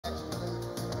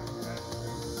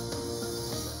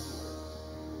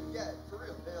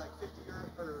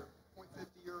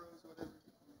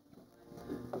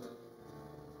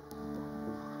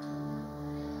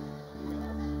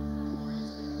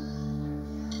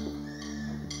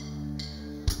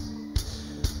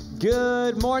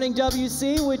Good morning,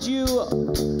 WC. Would you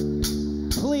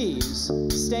please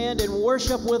stand and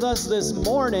worship with us this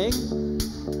morning?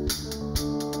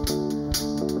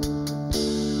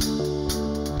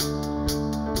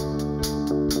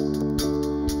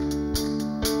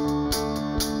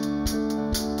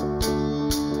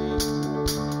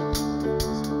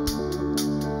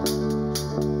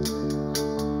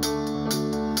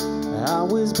 I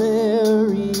was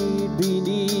buried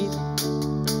beneath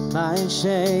my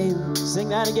shame. Sing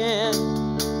that again.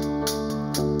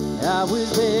 I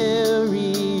was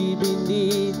buried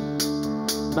beneath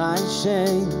my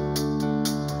shame.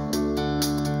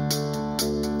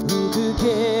 Who could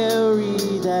carry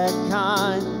that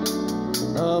kind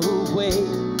of weight?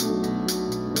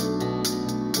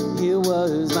 It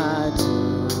was my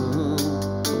doom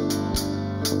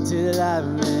till I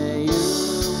met you.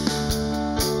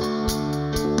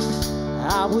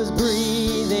 I was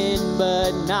breathing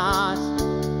but not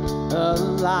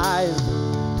alive.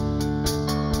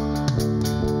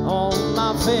 All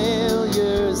my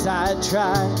failures I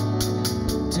tried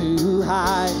to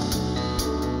hide.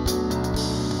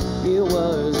 It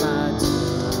was my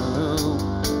doom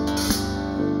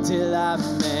till I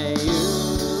met you.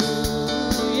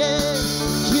 Yeah,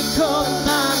 you called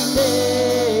my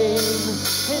name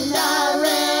and I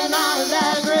ran out of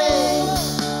that grave.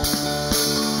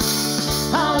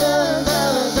 Out of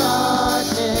the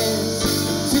darkness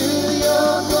to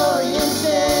your glorious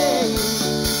day.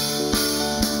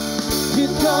 You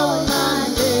called my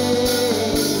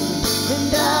name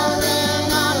and I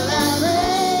ran out of that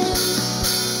grave.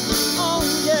 Oh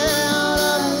yeah, out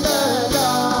of the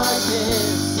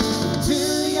darkness to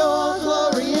your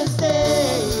glorious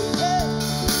day. Yeah.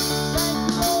 Thank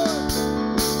you, Lord.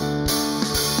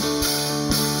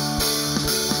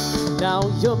 Now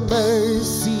your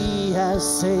mercy has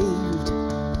saved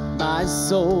my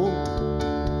soul.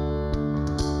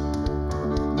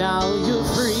 Now your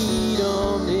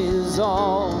freedom is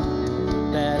all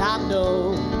that I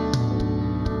know.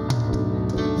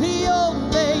 The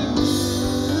old name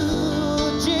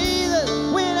knew Jesus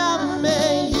when I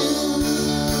met you.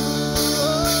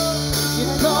 You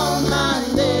called my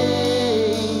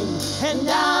name and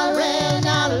I ran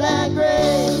out of that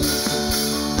grave.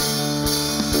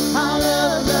 Out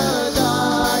of the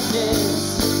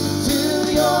darkness to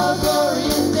your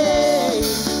glorious day.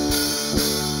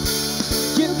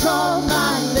 You called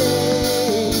my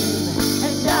name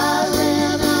and I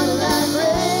ran out of that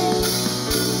grave.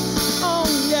 Oh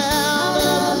yeah, out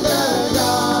of the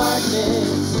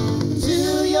darkness to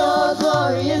your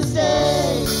glorious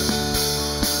day.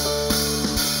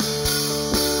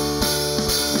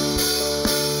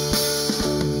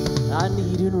 I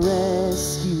needed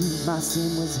rescue, my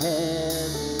sin was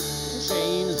heavy.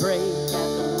 Chains break at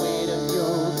the weight of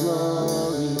your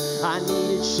glory. I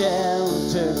needed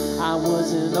shelter, I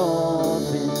was an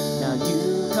orphan. Now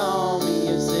you call me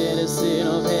a citizen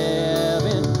of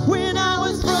heaven. When I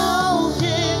was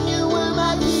broken, you were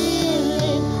my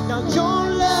healing. Now your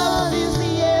love is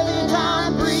the air that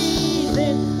I'm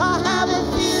breathing. I have a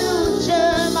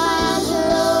future, my eyes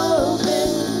are open.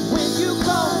 When you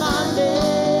call my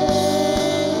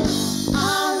name,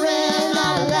 I ran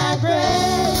out of that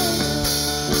grave.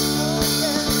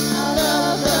 Out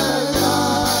of the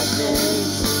darkness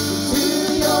to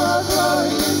your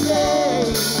glorious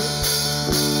day.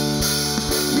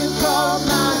 You called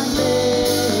my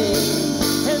name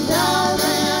and I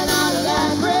ran out of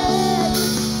that grave.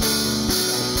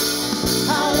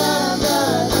 Out of the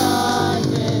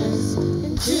darkness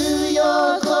into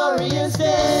your glorious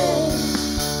day.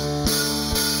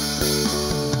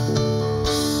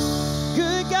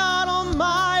 Good God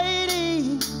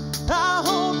Almighty, I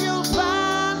hope you'll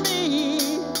find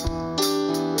me.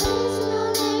 Praising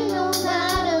your name no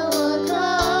matter what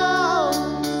comes.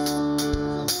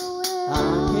 I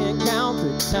can't count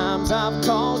the times I've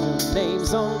called your name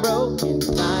so broken.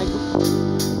 Like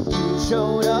you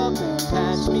showed up and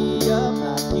patched me up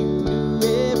like you do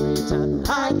every time.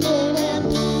 I get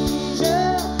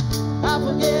amnesia. I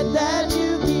forget that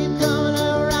you keep coming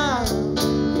around.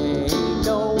 There ain't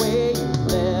no way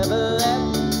you'll ever let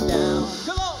me down.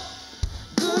 Come on.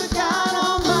 Good God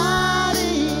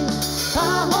Almighty,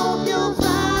 I hope you'll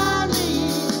find me.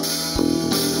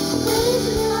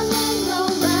 Praising your name no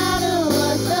matter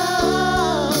what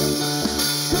comes.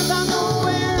 'Cause I know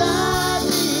where I'd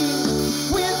be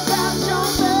without your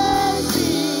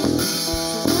mercy.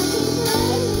 So I keep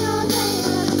praising your name.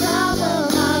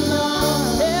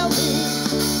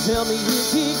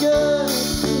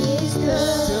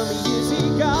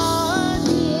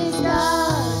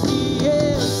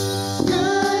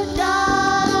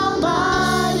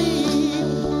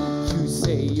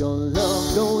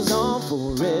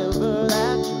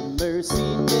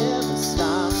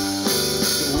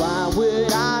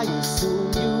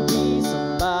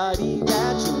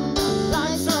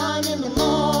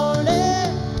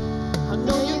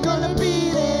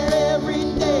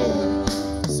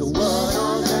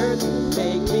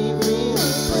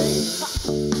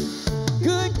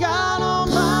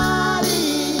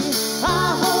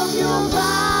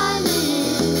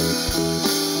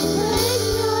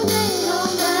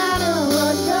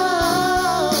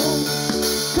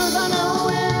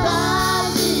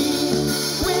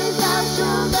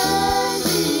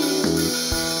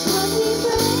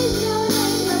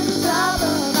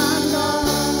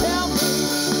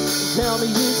 me,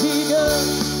 is he good?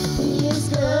 He is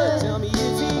good. Tell me,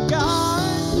 is he God?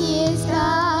 He is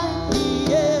God. He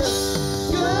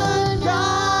is good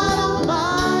God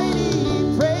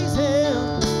Almighty. Praise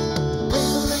him.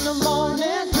 Praise him in the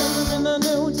morning, praise him in the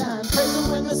noontime, praise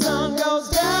him when the sun goes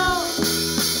down.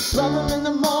 Love him in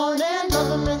the morning,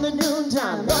 love him in the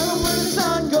noontime, love him when the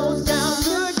sun goes down.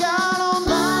 Good God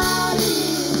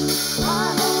Almighty,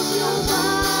 I hope you'll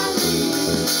find me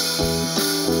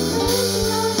praising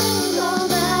your name no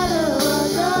matter what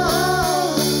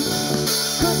goes.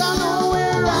 'Cause I know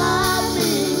where I'd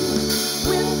be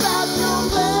without your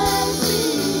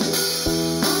blessing.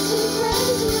 I'll keep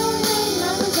praising your name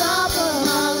at the top of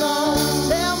my lungs.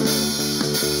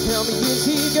 Tell me, is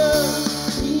he good?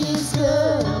 He is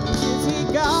good. Is he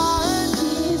God?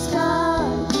 He is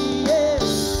God. He is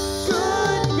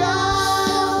good God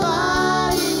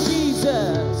Almighty.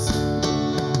 Jesus.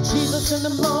 Jesus in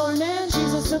the morning,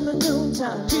 Jesus in the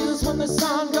noontime, Jesus when the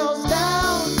sun goes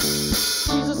down.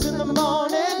 Jesus in the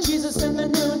morning, Jesus in the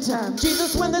noontime,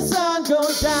 Jesus when the sun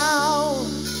goes down.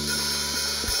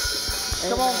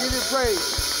 Come on, give it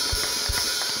praise.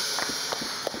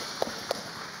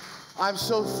 I'm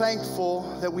so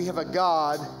thankful that we have a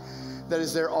God that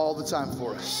is there all the time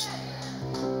for us.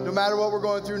 No matter what we're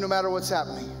going through, no matter what's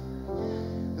happening.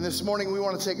 And this morning we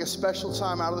want to take a special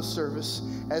time out of the service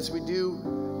as we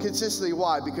do consistently.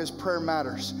 Why? Because prayer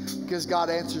matters. Because God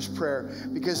answers prayer.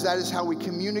 Because that is how we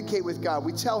communicate with God.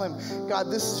 We tell him, God,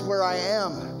 this is where I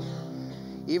am.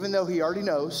 Even though he already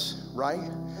knows, right?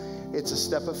 It's a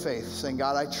step of faith, saying,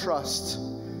 God, I trust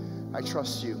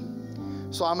you.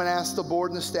 So I'm going to ask the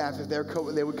board and the staff if they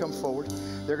would come forward.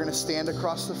 They're going to stand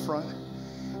across the front.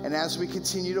 And as we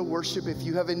continue to worship, if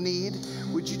you have a need,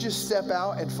 would you just step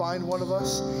out and find one of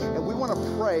us? And we want to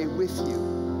pray with you.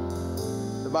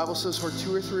 The Bible says where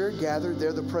 2 or 3 are gathered,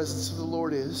 there the presence of the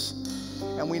Lord is.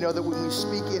 And we know that when we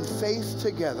speak in faith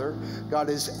together, God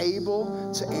is able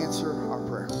to answer our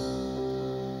prayer.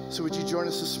 So would you join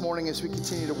us this morning as we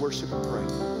continue to worship and pray?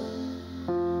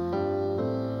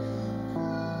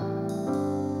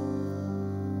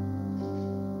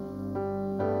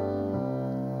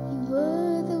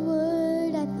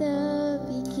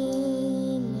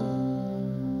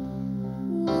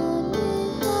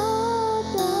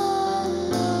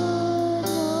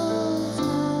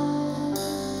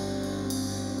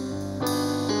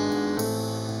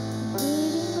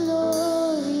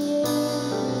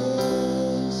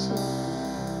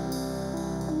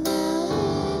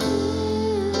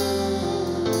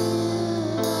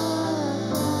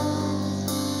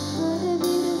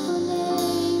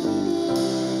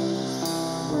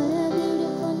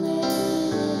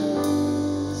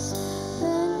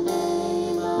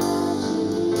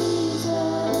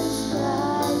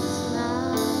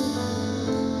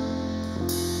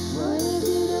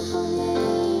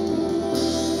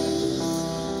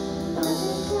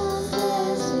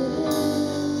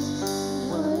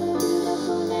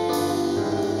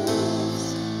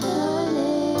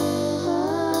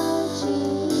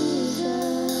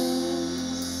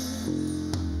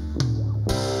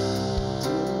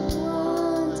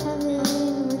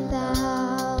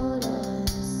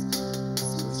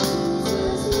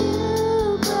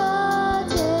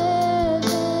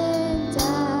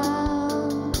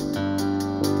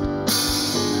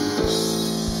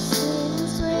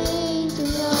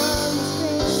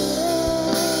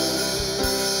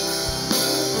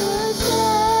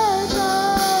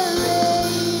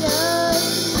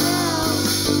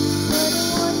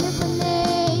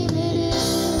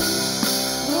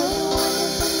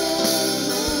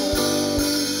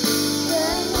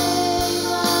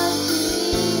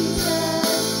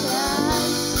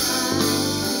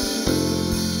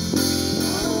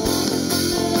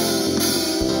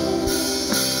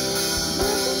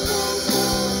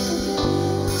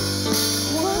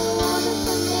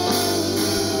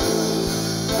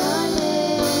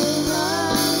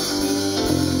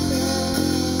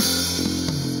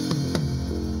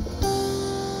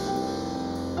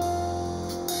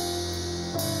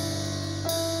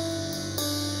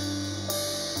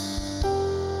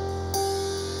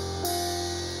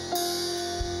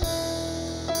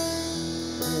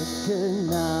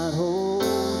 Cannot hold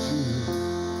you,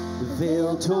 the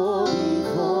veil tore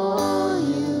before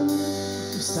you,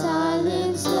 you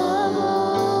silence the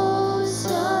voice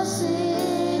of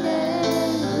sin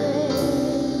and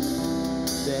grace.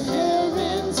 The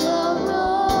heavens are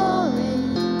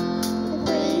roaring, the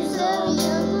praise of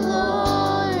your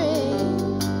glory,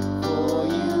 for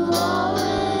you are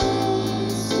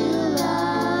raised to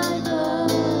life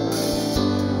again.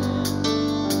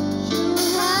 You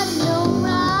have no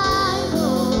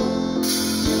rival,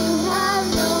 you have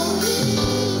no equal.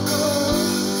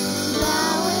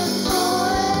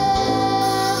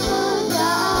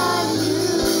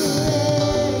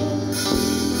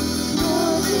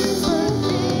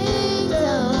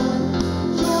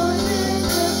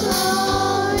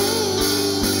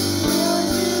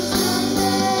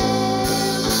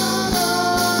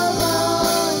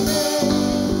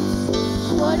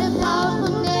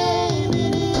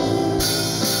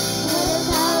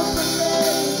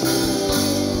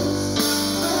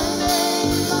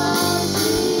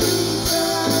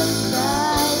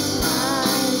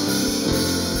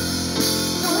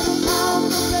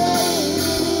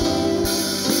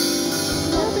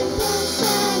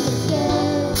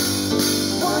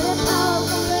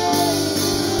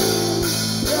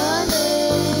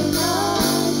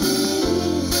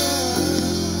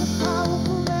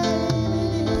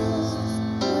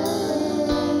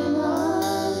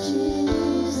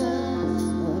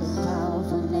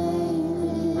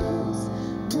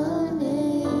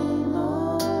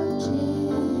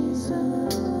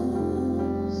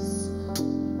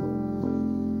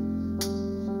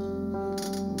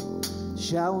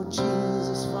 Shout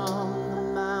Jesus from the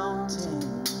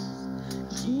mountain,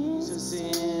 Jesus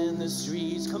in the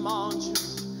streets. Come on,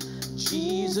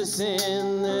 Jesus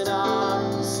in the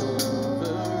darkness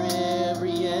over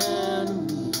every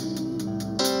enemy.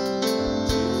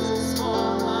 Jesus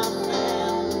for my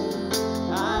family,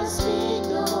 I speak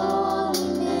the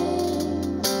holy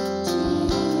name.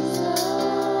 Jesus.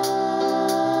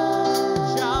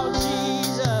 Shout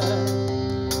Jesus.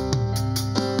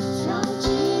 Shout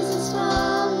Jesus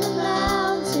from the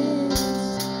mountains,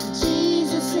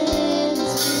 Jesus in the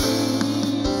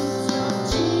streets,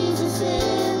 Jesus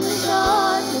in the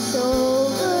darkness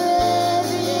over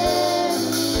every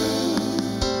enemy.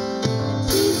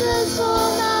 Jesus for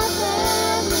my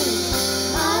family,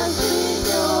 I speak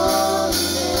your holy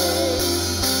name.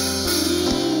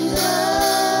 Jesus.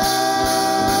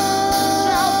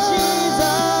 Shout Jesus.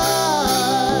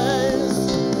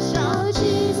 Shout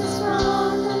Jesus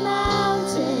from the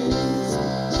mountains,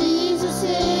 Jesus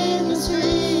in the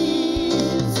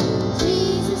streets,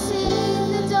 Jesus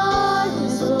in the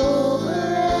darkness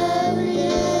over every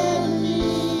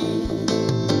enemy.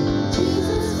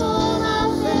 Jesus for my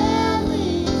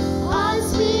family, I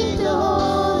speak the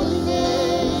holy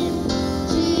name.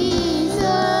 Jesus.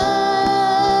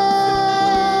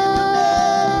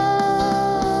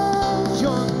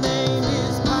 Your name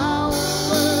is power.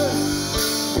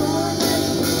 Your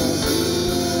name is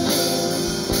healing.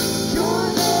 Your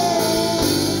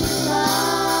name is life.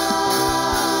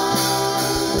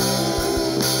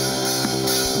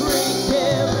 Break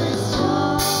every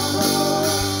stronghold,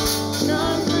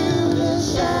 shine through the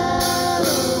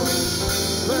shadows,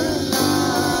 burn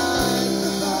like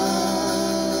the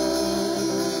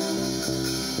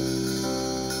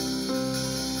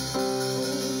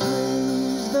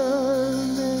praise the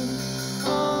name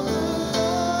of the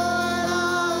Lord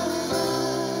our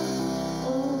God.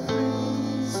 Oh,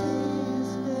 praise His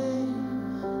name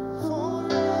forevermore.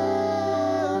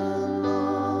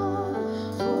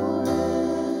 For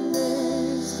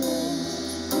endless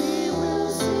days we will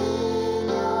sing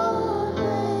Your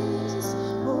praises,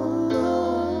 oh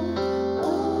Lord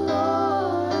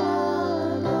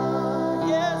our God.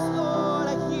 Yes, Lord, I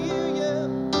hear You.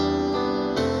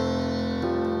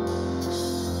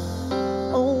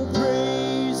 Oh,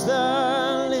 praise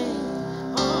the name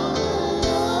of the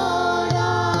Lord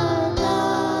our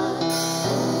God.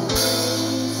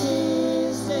 Praise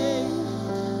His name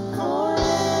forevermore.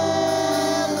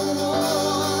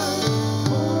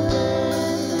 For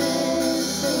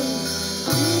endless days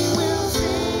we will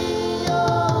sing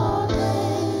Your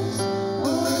praise,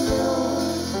 oh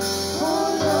Lord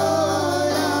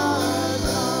our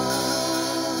God.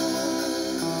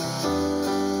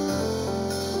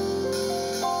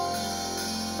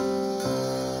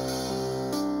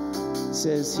 It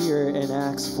says here in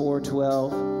Acts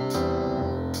 4:12,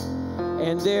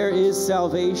 and there is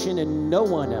salvation in no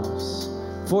one else,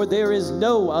 for there is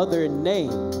no other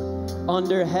name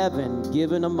under heaven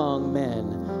given among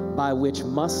men by which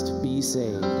must be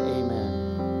saved. Amen.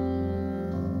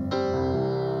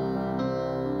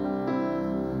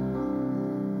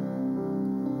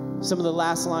 Some of the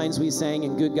last lines we sang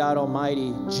in Good God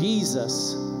Almighty: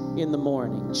 Jesus in the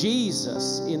morning,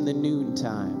 Jesus in the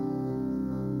noontime.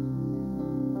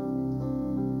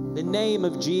 The name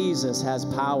of Jesus has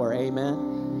power, amen.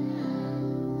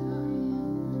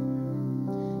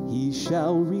 He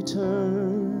shall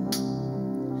return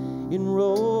in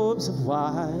robes of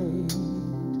white,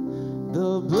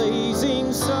 the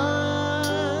blazing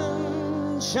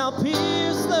sun shall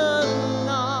pierce the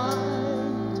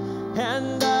night,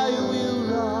 and I will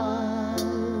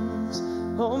rise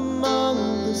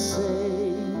among the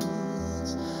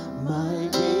saints, my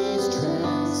gaze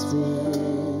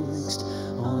transfixed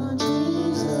on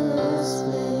Jesus'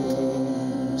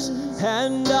 face,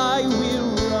 and I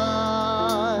will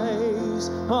rise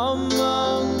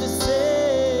among the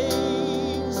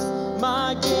saints,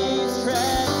 my gaze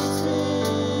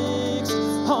transfixed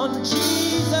on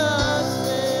Jesus'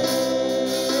 face.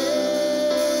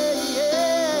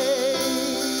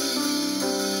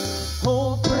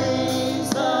 Oh, praise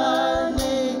the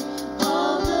name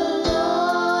of the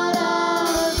Lord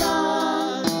our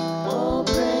God. Oh,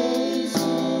 praise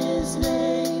His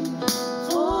name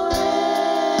forevermore.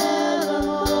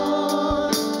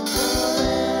 For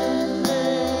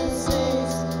endless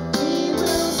days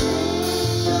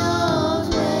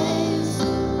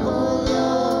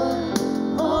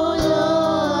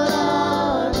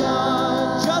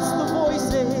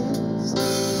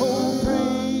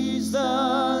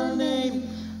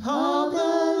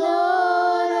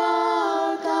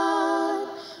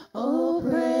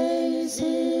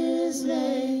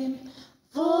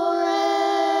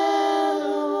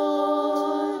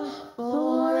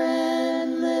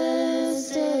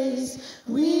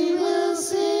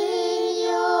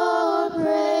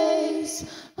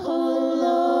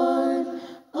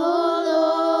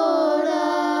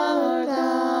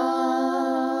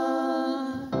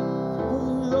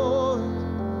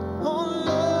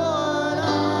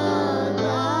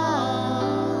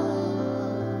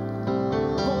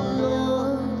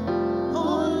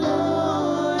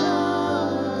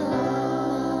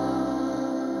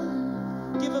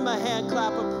hand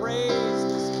clap of praise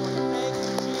this morning. Thank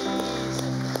you, Jesus.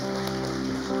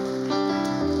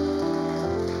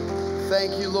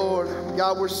 Thank you, Lord.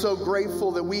 God, we're so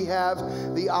grateful that we have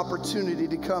the opportunity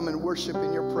to come and worship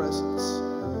in your presence.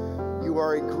 You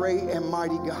are a great and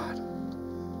mighty God.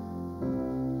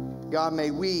 God,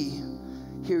 may we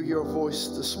hear your voice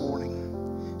this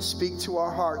morning. Speak to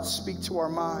our hearts, speak to our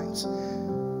minds.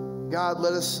 God,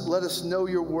 let us know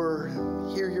your word,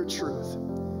 hear your truth.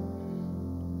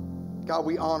 God,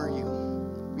 we honor you.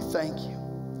 We thank you.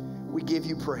 We give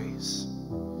you praise.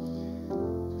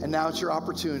 And now it's your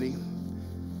opportunity,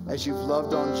 as you've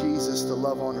loved on Jesus, to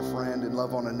love on a friend and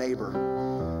love on a neighbor.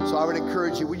 So I would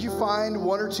encourage you, would you find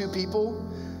one or two people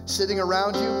sitting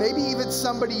around you, maybe even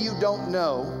somebody you don't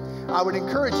know. I would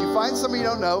encourage you, find somebody you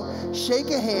don't know, shake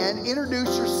a hand,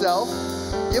 introduce yourself,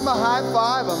 give them a high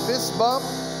five, a fist bump,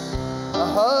 a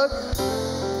hug.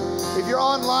 If you're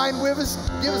online with us,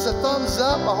 give us a thumbs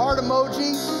up, a heart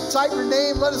emoji, type your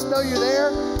name, let us know you're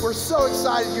there. We're so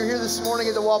excited you're here this morning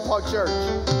at the Wapak Church.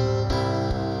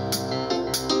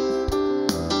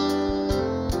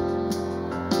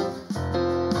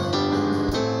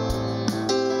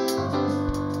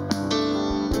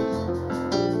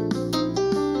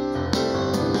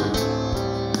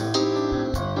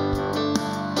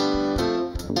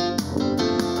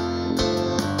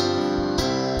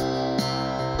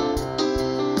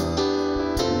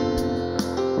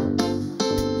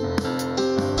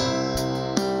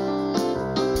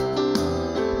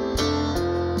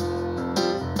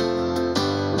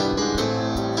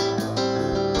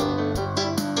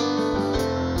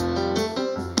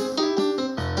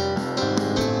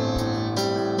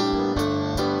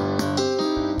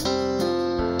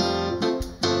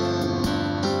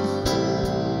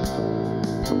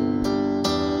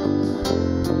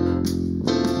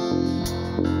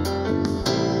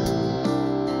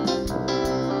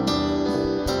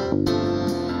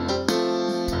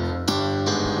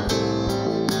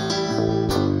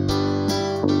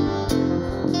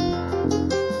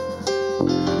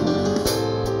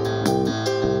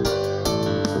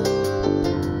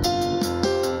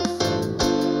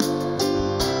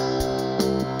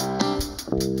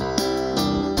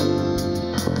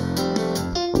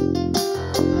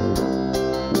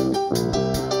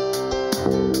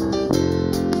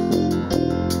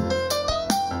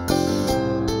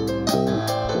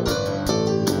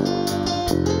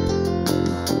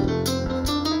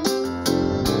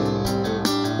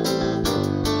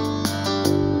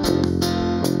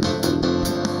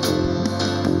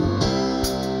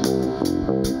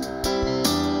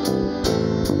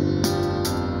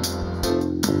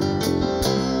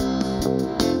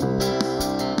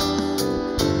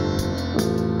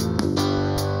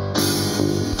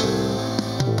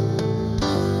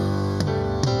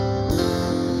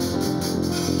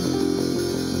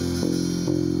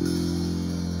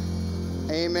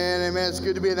 Amen, amen. It's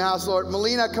good to be in the house, Lord.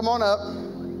 Melina, come on up.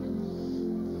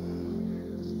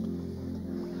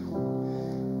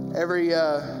 Every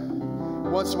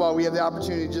once in a while, we have the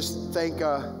opportunity to just thank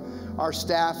our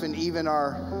staff and even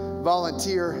our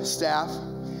volunteer staff.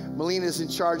 Melina is in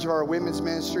charge of our women's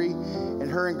ministry, and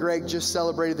her and Greg just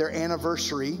celebrated their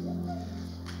anniversary.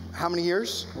 How many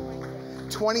years?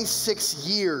 26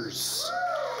 years.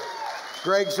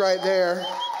 Greg's right there.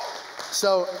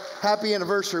 So happy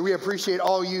anniversary. We appreciate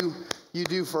all you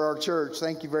do for our church.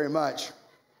 Thank you very much.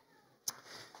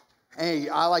 Hey,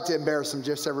 I like to embarrass them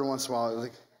just every once in a while.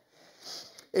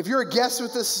 If you're a guest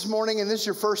with us this morning and this is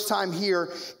your first time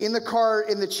here, in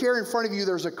the chair in front of you,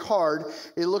 there's a card.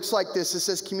 It looks like this. It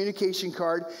says communication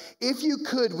card. If you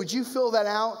could, would you fill that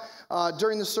out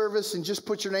during the service and just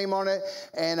put your name on it?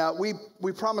 And we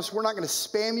promise we're not going to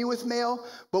spam you with mail,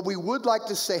 but we would like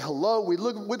to say hello. We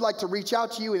would like to reach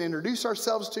out to you and introduce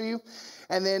ourselves to you.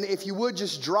 And then if you would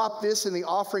just drop this in the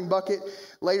offering bucket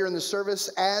later in the service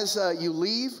as you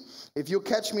leave. If you'll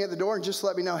catch me at the door and just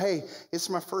let me know, hey, it's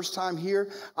my first time here.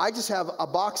 I just have a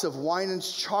box of wine and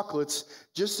chocolates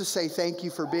just to say thank you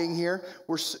for being here.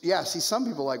 See, some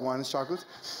people like wine and chocolates.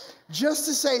 Just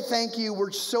to say thank you.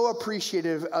 We're so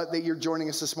appreciative that you're joining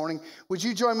us this morning. Would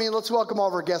you join me? Let's welcome all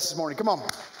of our guests this morning. Come on.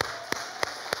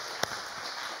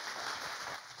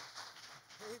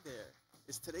 Hey there.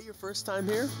 Is today your first time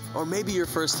here? Or maybe your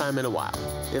first time in a while?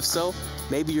 If so,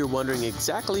 maybe you're wondering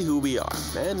exactly who we are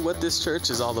and what this church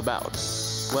is all about.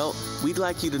 Well, we'd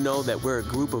like you to know that we're a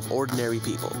group of ordinary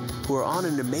people who are on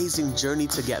an amazing journey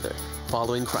together,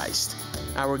 following Christ.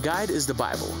 Our guide is the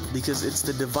Bible because it's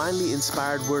the divinely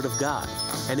inspired Word of God,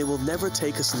 and it will never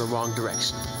take us in the wrong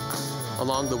direction.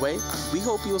 Along the way, we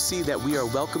hope you'll see that we are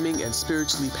welcoming and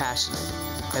spiritually passionate,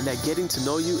 and that getting to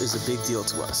know you is a big deal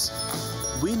to us.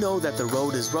 We know that the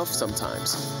road is rough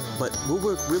sometimes, but we'll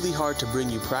work really hard to bring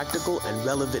you practical and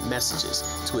relevant messages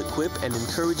to equip and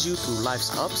encourage you through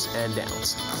life's ups and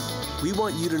downs. We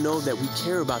want you to know that we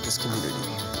care about this community,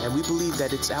 and we believe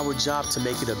that it's our job to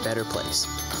make it a better place.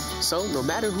 So, no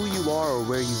matter who you are or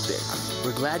where you've been,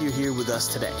 we're glad you're here with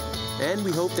us today. And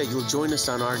we hope that you'll join us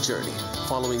on our journey,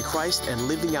 following Christ and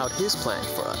living out His plan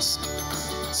for us.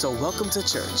 So, welcome to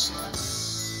church.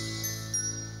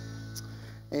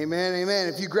 Amen,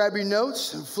 amen. If you grab your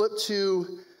notes and flip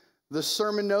to the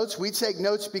sermon notes, we take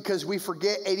notes because we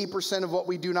forget 80% of what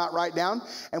we do not write down,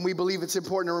 and we believe it's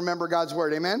important to remember God's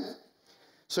word. Amen?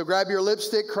 So grab your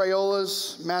lipstick,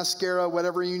 Crayolas, mascara,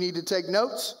 whatever you need to take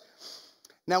notes.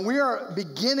 Now, we are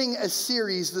beginning a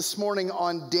series this morning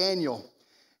on Daniel.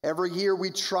 Every year we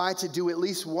try to do at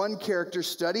least one character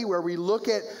study where we look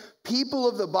at people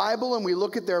of the Bible and we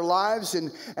look at their lives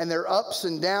and their ups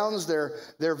and downs, their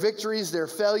victories, their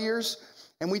failures.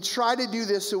 And we try to do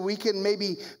this so we can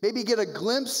maybe get a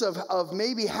glimpse of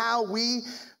maybe how we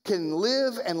can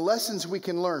live and lessons we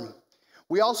can learn.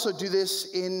 We also do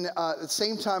this in the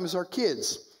same time as our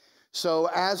kids. So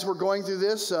as we're going through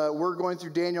this, we're going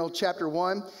through Daniel chapter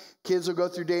 1. Kids will go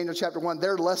through Daniel chapter 1.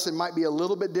 Their lesson might be a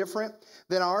little bit different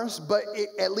than ours, but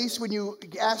at least when you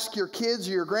ask your kids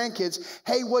or your grandkids,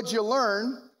 hey, what'd you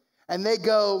learn? And they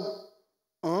go,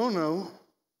 oh no.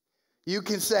 You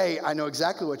can say, I know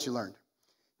exactly what you learned.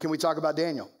 Can we talk about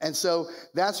Daniel? And so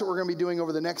that's what we're going to be doing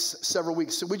over the next several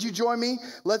weeks. So would you join me?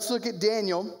 Let's look at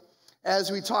Daniel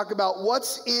as we talk about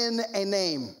what's in a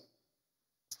name.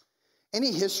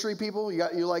 Any history, people?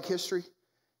 You like history?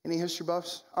 Any history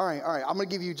buffs? All right. I'm going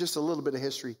to give you just a little bit of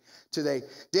history today.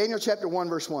 Daniel chapter 1,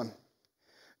 verse 1.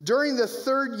 During the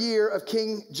 3rd year of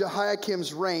King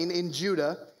Jehoiakim's reign in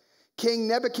Judah, King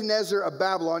Nebuchadnezzar of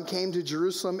Babylon came to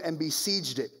Jerusalem and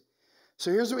besieged it.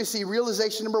 So here's what we see.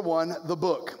 Realization number 1, the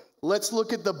book. Let's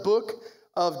look at the book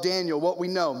of Daniel, what we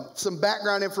know. Some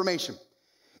background information.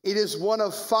 It is one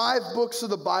of 5 books of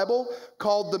the Bible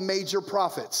called the major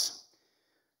prophets.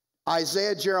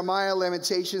 Isaiah, Jeremiah,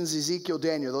 Lamentations, Ezekiel,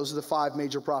 Daniel. Those are the 5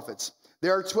 major prophets.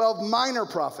 There are 12 minor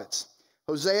prophets.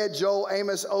 Hosea, Joel,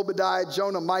 Amos, Obadiah,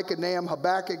 Jonah, Micah, Nahum,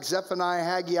 Habakkuk, Zephaniah,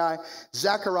 Haggai,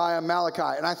 Zechariah,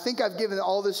 Malachi. And I think I've given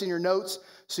all this in your notes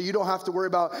so you don't have to worry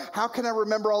about, how can I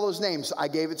remember all those names? I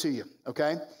gave it to you,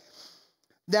 okay?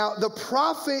 Now, the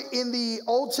prophet in the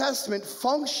Old Testament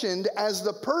functioned as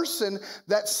the person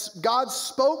that God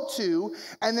spoke to,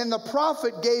 and then the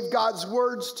prophet gave God's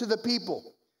words to the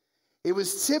people. It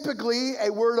was typically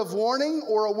a word of warning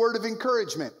or a word of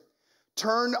encouragement.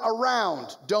 Turn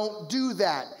around. Don't do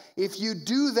that. If you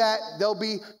do that, there'll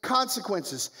be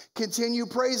consequences. Continue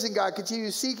praising God.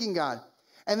 Continue seeking God.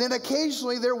 And then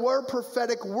occasionally there were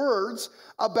prophetic words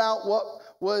about what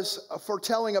was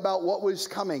foretelling about what was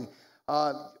coming.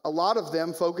 A lot of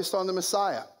them focused on the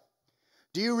Messiah.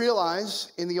 Do you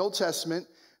realize in the Old Testament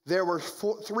there were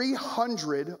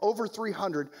over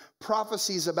 300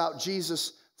 prophecies about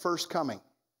Jesus' first coming?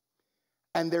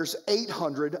 And there's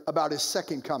 800 about his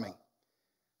second coming.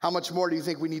 How much more do you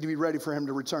think we need to be ready for him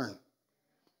to return?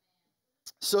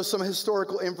 So some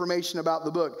historical information about the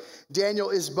book.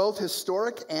 Daniel is both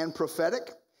historic and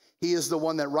prophetic. He is the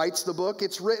one that writes the book.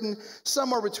 It's written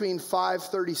somewhere between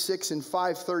 536 and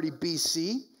 530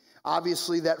 BC.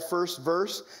 Obviously, that first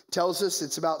verse tells us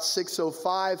it's about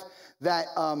 605 that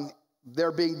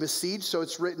they're being besieged. So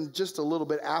it's written just a little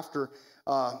bit after.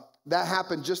 That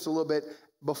happened just a little bit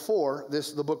before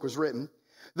the book was written.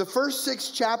 The first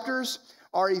 6 chapters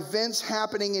are events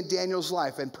happening in Daniel's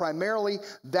life, and primarily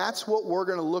that's what we're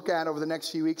going to look at over the next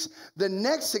few weeks. The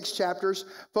next 6 chapters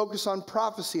focus on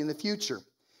prophecy in the future.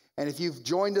 And if you've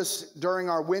joined us during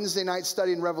our Wednesday night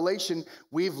study in Revelation,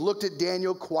 we've looked at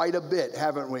Daniel quite a bit,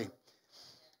 haven't we?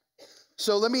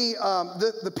 So let me,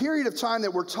 the period of time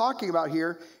that we're talking about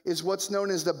here is what's known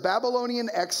as the Babylonian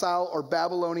exile or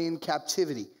Babylonian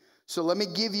captivity. So let me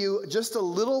give you just a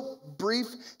little brief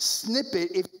snippet,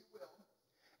 if you will.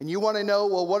 And you want to know,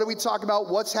 well, what are we talking about?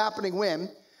 What's happening when?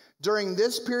 During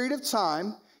this period of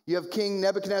time, you have King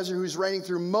Nebuchadnezzar who's reigning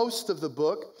through most of the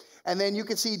book. And then you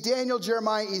can see Daniel,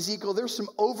 Jeremiah, Ezekiel. There's some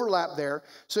overlap there.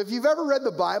 So if you've ever read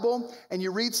the Bible and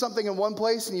you read something in one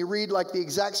place and you read like the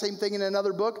exact same thing in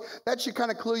another book, that should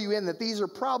kind of clue you in that these are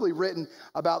probably written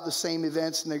about the same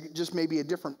events and they just maybe a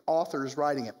different authors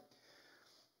writing it.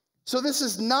 So this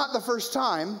is not the first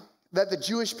time that the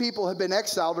Jewish people have been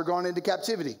exiled or gone into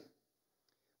captivity.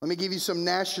 Let me give you some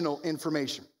national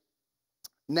information.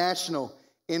 National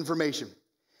information.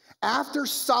 After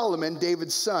Solomon,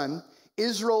 David's son,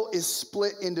 Israel is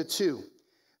split into 2.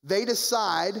 They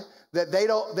decide that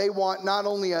they want not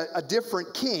only a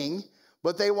different king,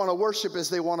 but they want to worship as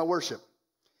they want to worship.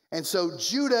 And so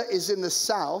Judah is in the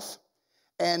south,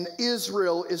 and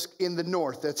Israel is in the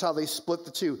north. That's how they split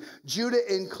the two.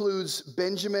 Judah includes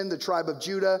Benjamin, the tribe of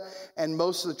Judah, and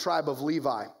most of the tribe of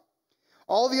Levi.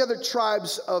 All the other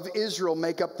tribes of Israel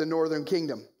make up the northern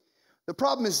kingdom. The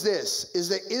problem is this, is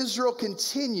that Israel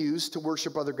continues to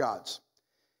worship other gods.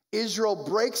 Israel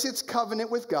breaks its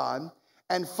covenant with God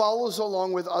and follows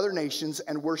along with other nations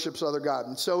and worships other gods.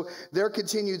 And so their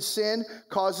continued sin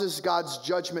causes God's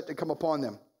judgment to come upon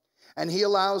them. And he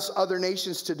allows other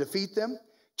nations to defeat them,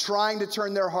 trying to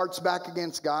turn their hearts back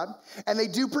against God. And they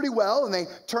do pretty well, and they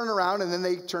turn around, and then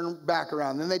they turn back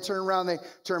around. Then they turn around, they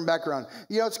turn back around.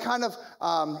 You know, it's kind of,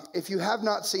 if you have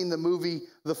not seen the movie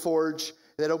The Forge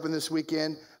that opened this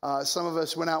weekend, some of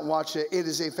us went out and watched it. It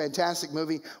is a fantastic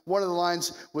movie. One of the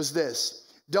lines was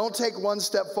this: don't take one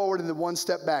step forward and then one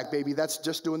step back, baby. That's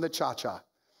just doing the cha-cha.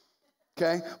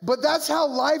 Okay? But that's how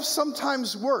life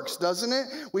sometimes works, doesn't it?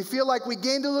 We feel like we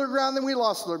gained a little ground, then we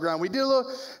lost a little ground. We did a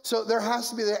little, so there has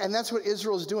to be there, and that's what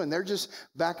Israel's doing. They're just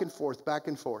back and forth, back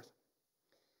and forth.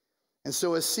 And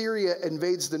so Assyria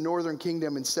invades the northern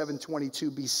kingdom in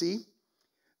 722 BC.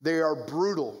 They are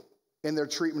brutal in their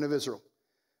treatment of Israel.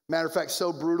 Matter of fact,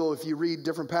 so brutal, if you read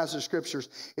different passages of scriptures,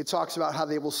 it talks about how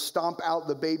they will stomp out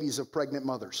the babies of pregnant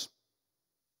mothers.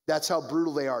 That's how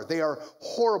brutal they are. They are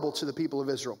horrible to the people of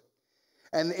Israel.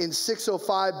 And in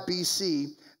 605 BC,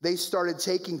 they started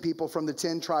taking people from the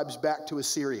 10 tribes back to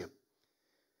Assyria.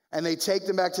 And they take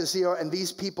them back to Assyria, and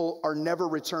these people are never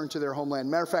returned to their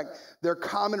homeland. Matter of fact, they're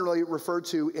commonly referred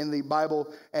to in the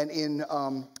Bible and in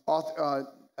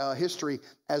history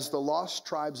as the lost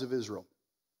tribes of Israel.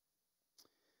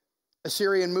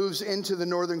 Assyria moves into the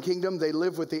northern kingdom. They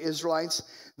live with the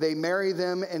Israelites. They marry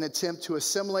them in an attempt to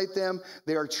assimilate them.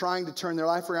 They are trying to turn their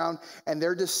life around, and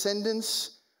their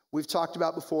descendants, we've talked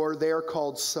about before, they are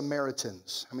called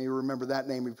Samaritans. I mean, you remember that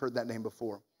name. We've heard that name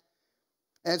before.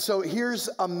 And so here's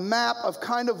a map of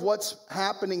kind of what's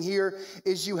happening here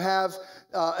is you have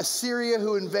Assyria,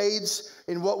 who invades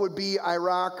in what would be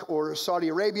Iraq or Saudi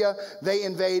Arabia. They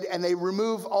invade and they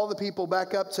remove all the people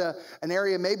back up to an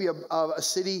area, maybe a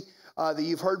city that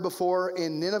you've heard before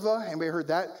in Nineveh. Anybody heard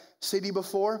that city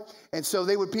before? And so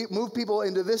they would move people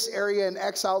into this area and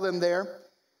exile them there.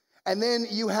 And then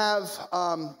you have,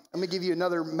 let me give you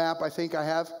another map I think I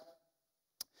have.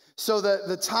 So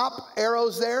the top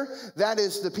arrows there, that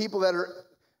is the people that are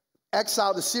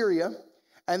exiled to Syria.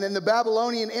 And then the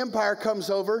Babylonian Empire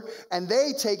comes over and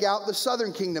they take out the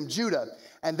southern kingdom, Judah.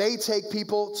 And they take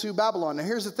people to Babylon. Now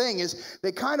here's the thing is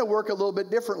they kind of work a little bit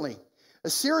differently.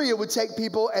 Assyria would take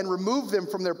people and remove them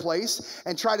from their place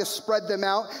and try to spread them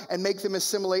out and make them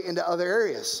assimilate into other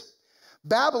areas.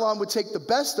 Babylon would take the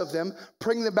best of them,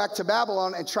 bring them back to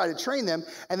Babylon and try to train them.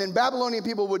 And then Babylonian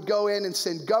people would go in and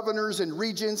send governors and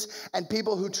regents and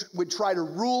people who would try to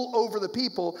rule over the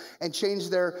people and change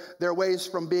their ways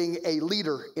from being a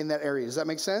leader in that area. Does that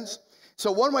make sense?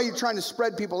 So one way you're trying to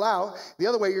spread people out, the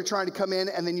other way you're trying to come in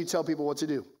and then you tell people what to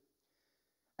do.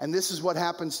 And this is what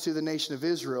happens to the nation of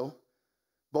Israel,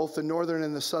 both the northern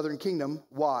and the southern kingdom.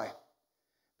 Why?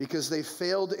 Because they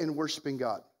failed in worshiping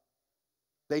God.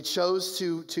 They chose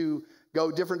to go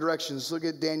different directions. Look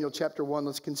at Daniel chapter 1.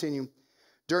 Let's continue.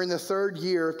 During the 3rd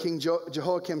year of King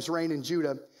Jehoiakim's reign in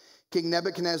Judah, King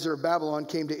Nebuchadnezzar of Babylon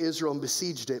came to Israel and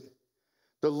besieged it.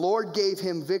 The Lord gave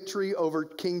him victory over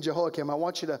King Jehoiakim. I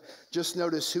want you to just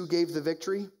notice who gave the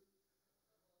victory.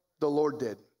 The Lord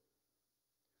did.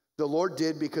 The Lord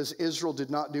did because Israel did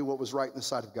not do what was right in the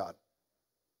sight of God.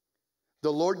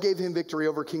 The Lord gave him victory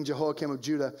over King Jehoiakim of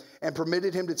Judah and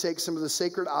permitted him to take some of the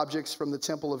sacred objects from the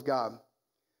temple of God.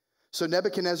 So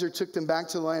Nebuchadnezzar took them back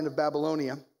to the land of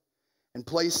Babylonia and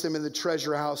placed them in the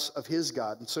treasure house of his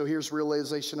God. And so here's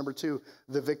realization number 2,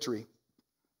 the victory.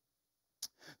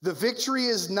 The victory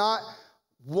is not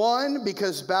won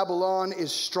because Babylon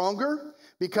is stronger.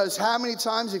 Because how many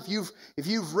times, if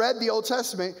you've read the Old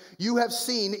Testament, you have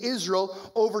seen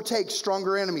Israel overtake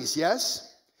stronger enemies, yes?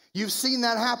 You've seen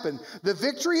that happen. The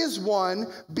victory is won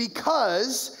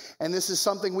because, and this is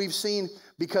something we've seen,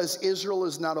 because Israel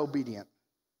is not obedient.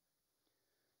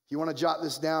 If you want to jot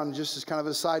this down just as kind of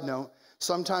a side note,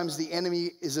 sometimes the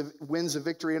enemy wins a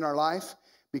victory in our life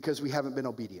because we haven't been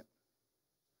obedient.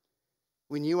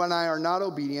 When you and I are not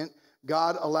obedient,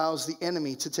 God allows the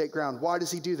enemy to take ground. Why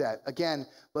does he do that? Again,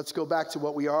 let's go back to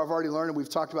what we have already learned, and we've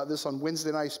talked about this on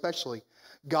Wednesday night especially.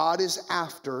 God is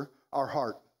after our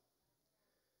heart.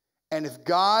 And if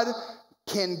God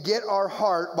can get our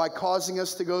heart by causing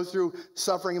us to go through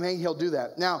suffering and pain, he'll do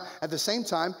that. Now, at the same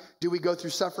time, do we go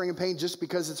through suffering and pain just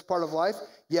because it's part of life?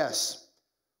 Yes.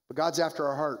 But God's after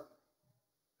our heart.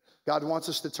 God wants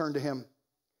us to turn to him.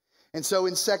 And so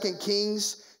in 2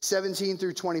 Kings 17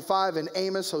 through 25, and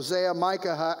Amos, Hosea,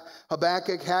 Micah,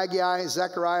 Habakkuk, Haggai,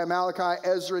 Zechariah, Malachi,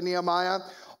 Ezra, Nehemiah,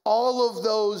 all of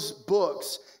those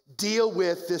books deal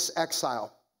with this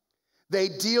exile. They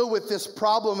deal with this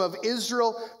problem of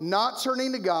Israel not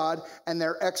turning to God, and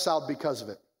they're exiled because of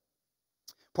it.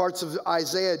 Parts of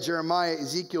Isaiah, Jeremiah,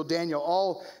 Ezekiel, Daniel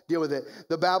all deal with it.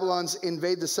 The Babylons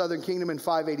invade the southern kingdom in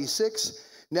 586.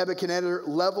 Nebuchadnezzar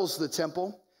levels the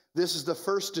temple. This is the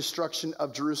first destruction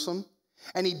of Jerusalem.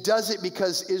 And he does it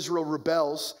because Israel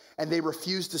rebels and they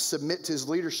refuse to submit to his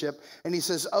leadership. And he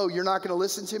says, oh, you're not going to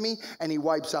listen to me? And he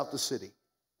wipes out the city.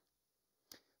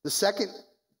 The second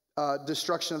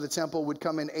destruction of the temple would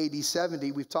come in AD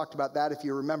 70. We've talked about that, if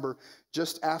you remember,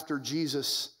 just after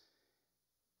Jesus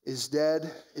is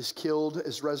dead, is killed,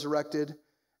 is resurrected,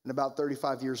 and about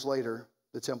 35 years later,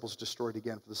 the temple's destroyed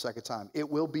again for the second time. It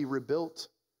will be rebuilt.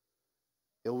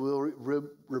 It will be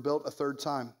rebuilt a third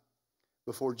time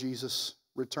before Jesus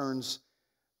returns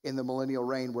in the millennial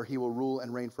reign, where he will rule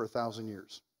and reign for 1,000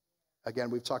 years. Again,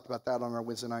 we've talked about that on our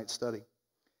Wednesday night study.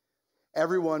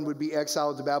 Everyone would be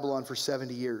exiled to Babylon for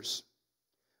 70 years,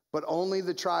 but only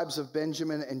the tribes of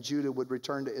Benjamin and Judah would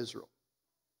return to Israel.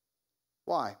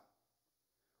 Why?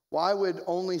 Why would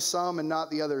only some and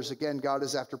not the others? Again, God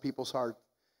is after people's heart.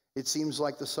 It seems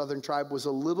like the southern tribe was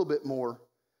a little bit more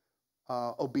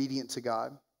obedient to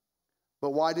God. But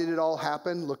why did it all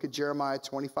happen? Look at Jeremiah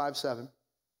 25:7.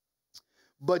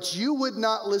 But you would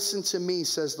not listen to me,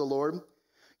 says the Lord.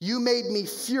 You made me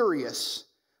furious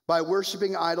by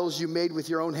worshiping idols you made with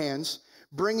your own hands,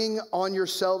 bringing on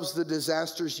yourselves the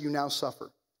disasters you now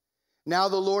suffer. Now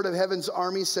the Lord of heaven's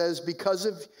army says, because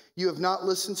of you have not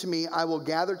listened to me, I will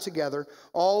gather together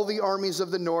all the armies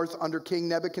of the north under King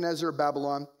Nebuchadnezzar of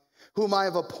Babylon, whom I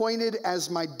have appointed as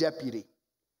my deputy.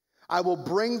 I will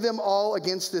bring them all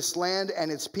against this land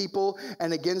and its people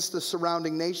and against the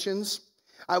surrounding nations.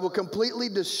 I will completely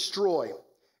destroy.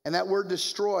 And that word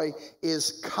destroy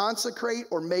is consecrate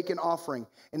or make an offering.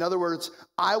 In other words,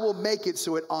 I will make it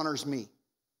so it honors me.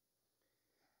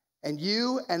 And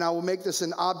I will make this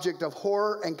an object of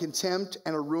horror and contempt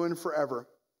and a ruin forever.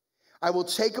 I will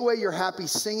take away your happy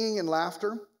singing and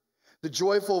laughter. The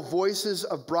joyful voices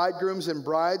of bridegrooms and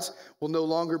brides will no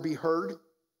longer be heard.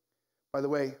 By the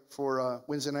way, for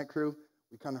Wednesday night crew,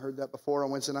 we kind of heard that before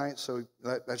on Wednesday night, so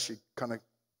that should kind of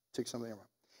take something around.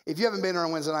 If you haven't been here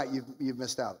on Wednesday night, you've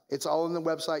missed out. It's all on the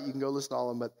website. You can go listen to all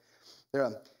of them, but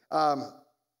there.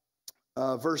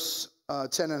 Verse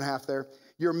 10 and a half there.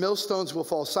 Your millstones will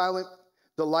fall silent.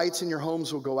 The lights in your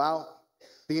homes will go out.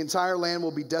 The entire land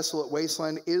will be desolate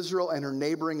wasteland. Israel and her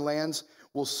neighboring lands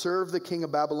will serve the king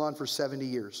of Babylon for 70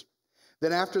 years.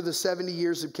 Then after the 70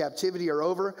 years of captivity are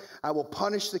over, I will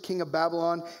punish the king of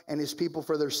Babylon and his people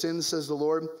for their sins, says the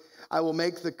Lord. I will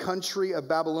make the country of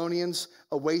Babylonians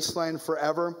a wasteland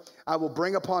forever. I will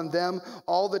bring upon them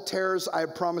all the terrors I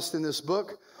have promised in this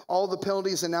book, all the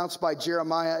penalties announced by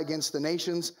Jeremiah against the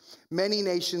nations. Many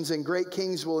nations and great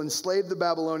kings will enslave the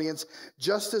Babylonians,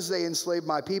 just as they enslaved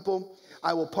my people.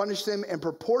 I will punish them in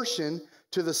proportion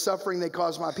to the suffering they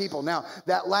caused my people. Now,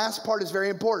 that last part is very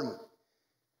important.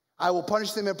 I will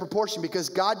punish them in proportion, because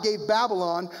God gave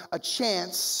Babylon a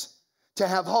chance to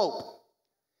have hope.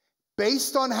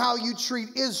 Based on how you treat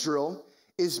Israel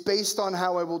is based on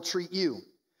how I will treat you.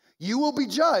 You will be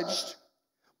judged,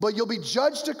 but you'll be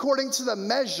judged according to the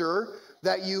measure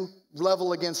that you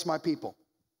level against my people.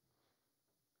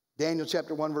 Daniel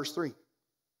chapter 1, verse 3.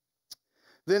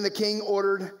 Then the king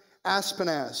ordered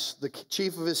Aspenaz, the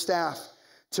chief of his staff,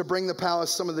 to bring the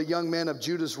palace some of the young men of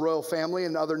Judah's royal family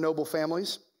and other noble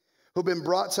families who've been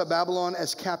brought to Babylon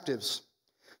as captives.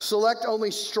 Select only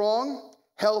strong,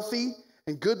 healthy,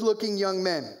 and good-looking young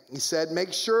men, he said.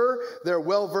 Make sure they're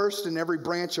well-versed in every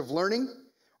branch of learning,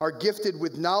 are gifted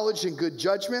with knowledge and good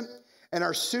judgment, and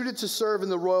are suited to serve in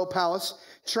the royal palace.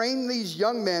 Train these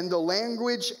young men the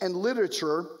language and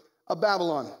literature of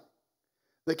Babylon.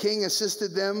 The king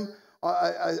assisted them,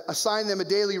 assigned them a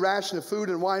daily ration of food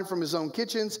and wine from his own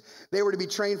kitchens. They were to be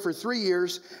trained for 3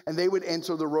 years, and they would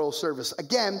enter the royal service.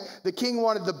 Again, the king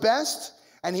wanted the best,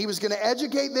 and he was going to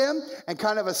educate them and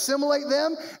kind of assimilate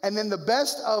them, and then the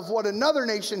best of what another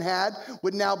nation had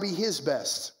would now be his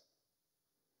best.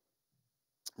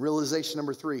 Realization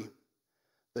number 3,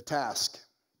 the task.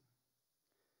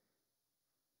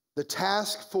 The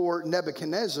task for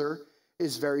Nebuchadnezzar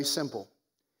is very simple.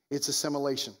 It's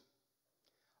assimilation.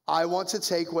 I want to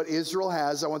take what Israel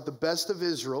has, I want the best of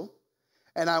Israel,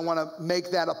 and I want to make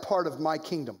that a part of my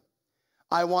kingdom.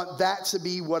 I want that to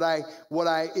be what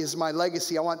is my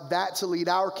legacy. I want that to lead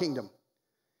our kingdom.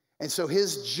 And so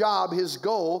his job, his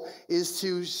goal is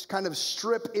to kind of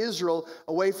strip Israel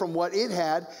away from what it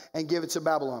had and give it to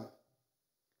Babylon.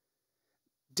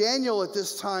 Daniel at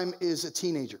this time is a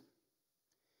teenager.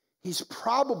 He's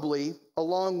probably,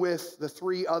 along with the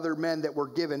 3 other men that were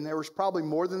given, there was probably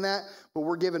more than that, but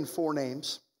we're given 4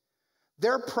 names.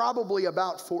 They're probably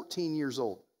about 14 years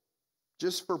old,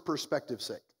 just for perspective's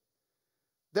sake.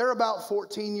 They're about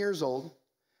 14 years old,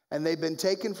 and they've been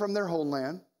taken from their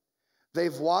homeland.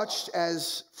 They've watched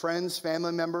as friends,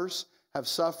 family members have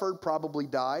suffered, probably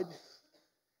died.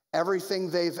 Everything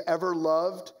they've ever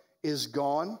loved is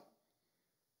gone.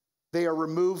 They are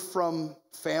removed from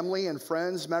family and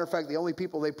friends. Matter of fact, the only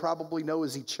people they probably know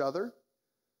is each other.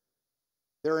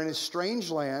 They're in a strange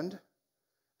land,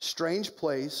 strange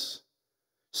place,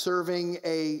 serving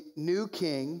a new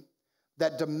king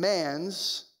that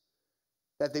demands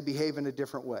that they behave in a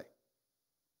different way.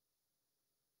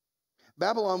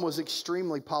 Babylon was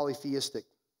extremely polytheistic.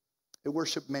 It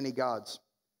worshiped many gods.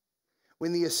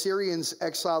 When the Assyrians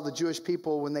exiled the Jewish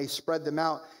people, when they spread them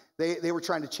out, they were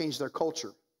trying to change their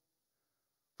culture.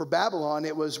 For Babylon,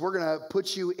 it was, we're going to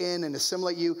put you in and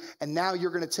assimilate you, and now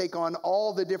you're going to take on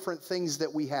all the different things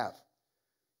that we have.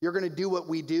 You're going to do what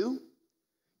we do.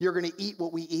 You're going to eat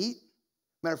what we eat.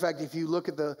 Matter of fact, if you look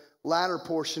at the latter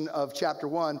portion of chapter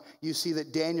 1, you see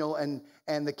that Daniel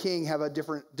and the king have a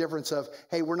difference of,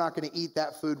 hey, we're not going to eat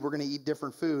that food. We're going to eat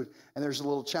different food. And there's a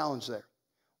little challenge there.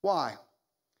 Why?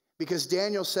 Because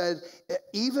Daniel said,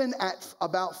 even at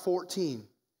about 14,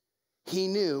 he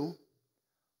knew,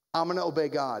 I'm going to obey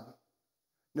God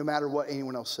no matter what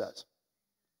anyone else says.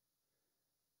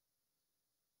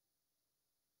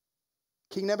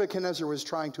 King Nebuchadnezzar was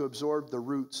trying to absorb the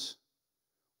roots,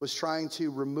 was trying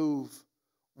to remove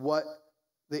what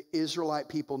the Israelite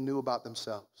people knew about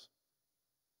themselves.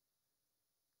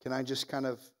 Can I just kind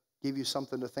of give you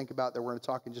something to think about that we're going to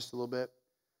talk in just a little bit?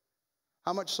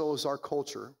 How much so has our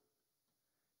culture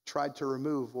tried to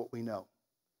remove what we know?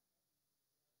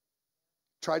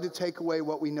 Tried to take away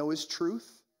what we know is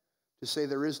truth to say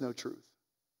there is no truth.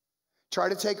 Try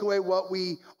to take away what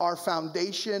our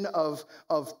foundation of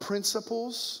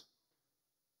principles.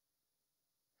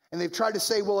 And they've tried to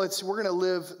say, well, we're going to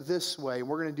live this way.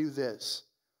 We're going to do this.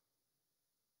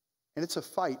 And it's a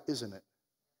fight, isn't it?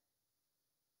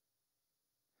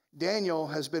 Daniel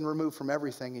has been removed from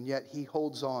everything, and yet he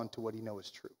holds on to what he knows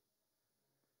is true.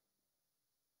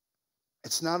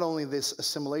 It's not only this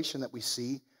assimilation that we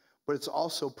see, but it's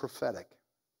also prophetic.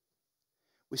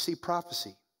 We see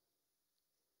prophecy.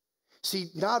 See,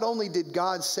 not only did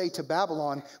God say to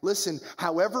Babylon, listen,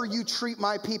 however you treat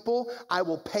my people, I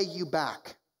will pay you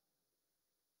back.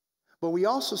 But we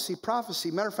also see prophecy.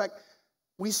 Matter of fact,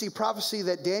 we see prophecy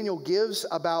that Daniel gives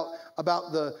about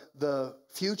the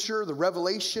future, the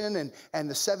revelation, and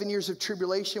the 7 years of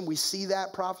tribulation. We see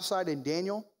that prophesied in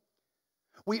Daniel.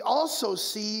 We also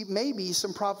see maybe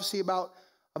some prophecy about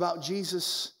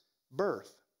Jesus'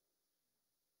 birth.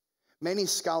 Many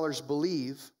scholars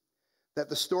believe that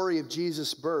the story of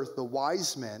Jesus' birth, the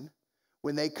wise men,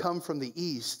 when they come from the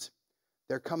east,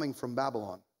 they're coming from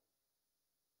Babylon.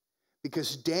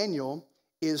 Because Daniel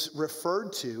is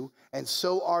referred to, and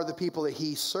so are the people that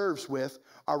he serves with,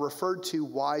 are referred to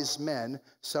wise men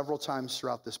several times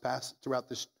throughout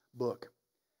this book.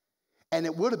 And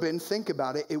it would have been, think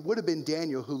about it, it would have been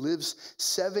Daniel who lives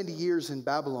 70 years in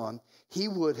Babylon. He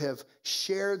would have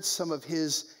shared some of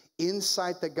his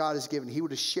insight that God has given. He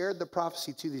would have shared the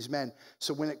prophecy to these men.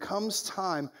 So when it comes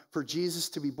time for Jesus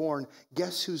to be born,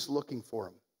 guess who's looking for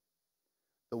him?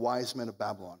 The wise men of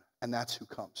Babylon. And that's who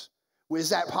comes. Is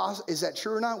that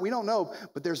true or not? We don't know,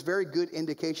 but there's very good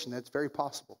indication that it's very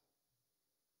possible.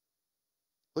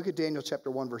 Look at Daniel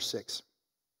chapter 1, verse 6.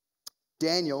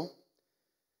 Daniel,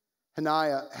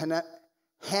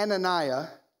 Hananiah,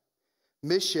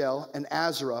 Mishael, and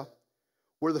Azariah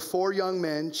were the 4 young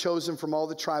men chosen from all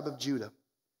the tribe of Judah.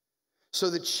 So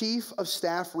the chief of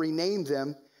staff renamed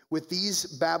them with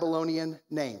these Babylonian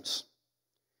names.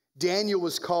 Daniel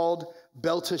was called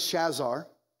Belteshazzar.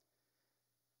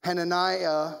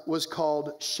 Hananiah was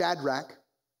called Shadrach.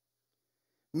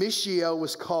 Mishael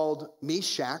was called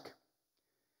Meshach.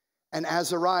 And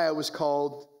Azariah was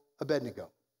called Abednego.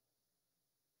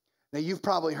 Now, you've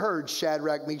probably heard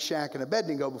Shadrach, Meshach, and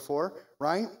Abednego before,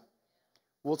 right?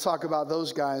 We'll talk about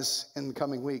those guys in the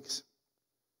coming weeks.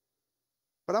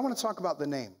 But I want to talk about the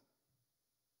name.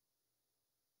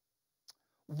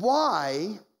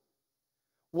 Why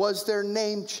was their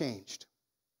name changed?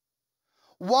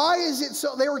 Why is it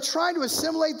so? They were trying to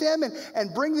assimilate them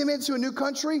and bring them into a new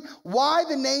country. Why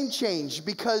the name change?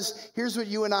 Because here's what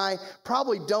you and I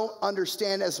probably don't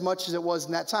understand as much as it was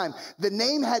in that time. The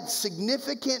name had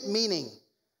significant meaning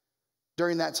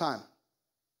during that time.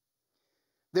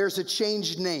 There's a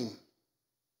changed name.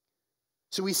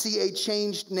 So we see a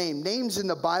changed name. Names in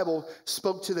the Bible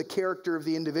spoke to the character of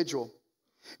the individual.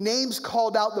 Names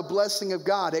called out the blessing of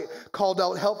God. It called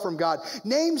out help from God.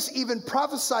 Names even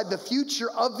prophesied the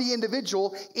future of the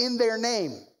individual in their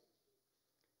name.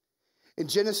 In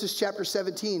Genesis chapter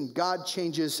 17, God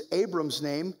changes Abram's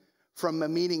name from a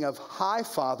meaning of high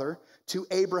father to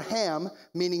Abraham,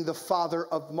 meaning the father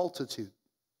of multitude.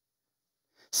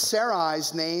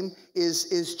 Sarai's name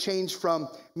is changed from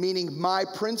meaning my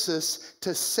princess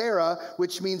to Sarah,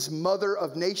 which means mother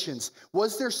of nations.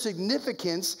 Was there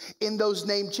significance in those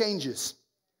name changes?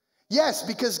 Yes,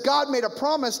 because God made a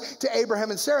promise to Abraham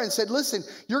and Sarah and said, listen,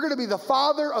 you're going to be the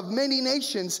father of many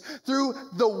nations. Through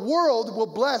the world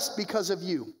will bless because of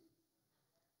you.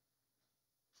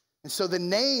 And so the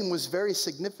name was very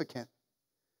significant.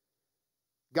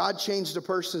 God changed a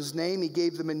person's name. He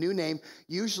gave them a new name.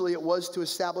 Usually it was to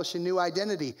establish a new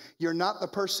identity. You're not the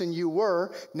person you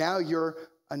were. Now you're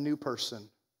a new person.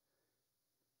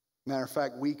 Matter of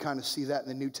fact, we kind of see that in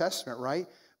the New Testament, right?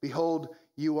 Behold,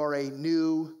 you are a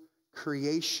new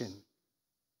creation.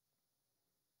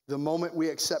 The moment we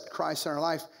accept Christ in our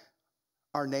life,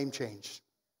 our name changed.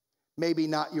 Maybe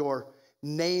not your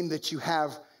name that you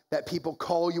have that people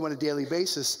call you on a daily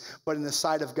basis, but in the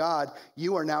sight of God,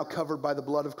 you are now covered by the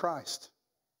blood of Christ.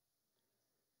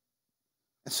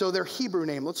 And so their Hebrew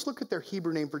name, let's look at their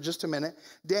Hebrew name for just a minute.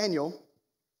 Daniel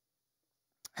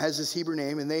has his Hebrew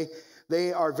name, and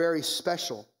they are very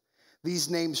special. These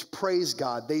names praise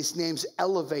God. These names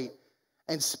elevate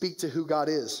and speak to who God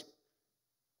is.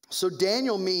 So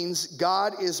Daniel means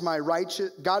God is my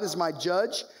righteous, God is my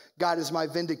judge, God is my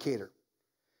vindicator.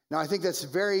 Now, I think that's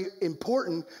very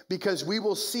important because we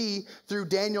will see through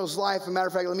Daniel's life. As a matter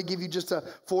of fact, let me give you just a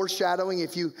foreshadowing.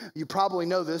 If you probably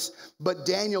know this, but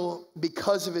Daniel,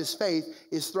 because of his faith,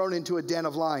 is thrown into a den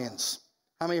of lions.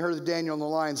 How many heard of Daniel and the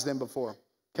lion's den before?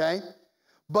 Okay.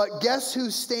 But guess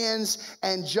who stands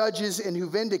and judges and who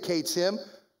vindicates him?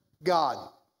 God.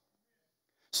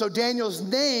 So Daniel's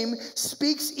name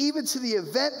speaks even to the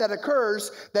event that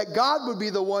occurs that God would be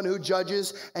the one who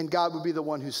judges and God would be the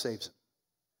one who saves him.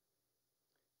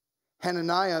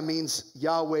 Hananiah means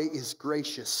Yahweh is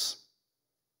gracious.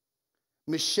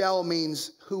 Mishael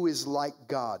means who is like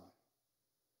God.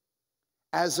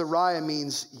 Azariah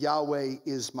means Yahweh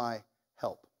is my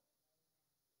help.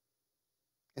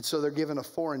 And so they're given a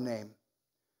foreign name.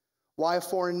 Why a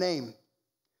foreign name?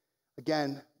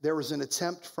 Again, there was an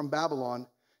attempt from Babylon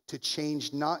to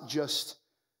change not just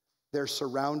their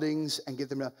surroundings and get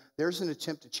them to, there's an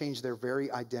attempt to change their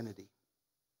very identity.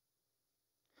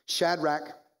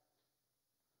 Shadrach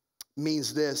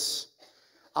means this: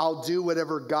 I'll do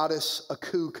whatever goddess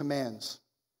Aku commands,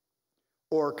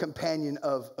 or companion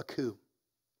of Aku.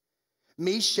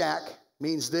 Meshach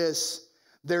means this: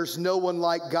 there's no one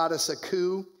like goddess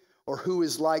Aku, or who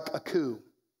is like Aku.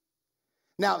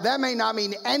 Now, that may not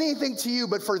mean anything to you,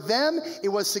 but for them, it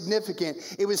was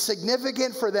significant. It was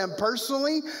significant for them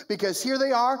personally, because here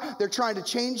they are. They're trying to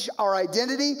change our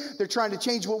identity. They're trying to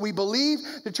change what we believe.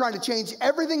 They're trying to change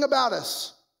everything about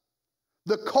us.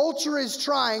 The culture is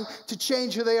trying to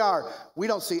change who they are. We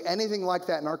don't see anything like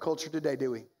that in our culture today,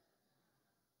 do we?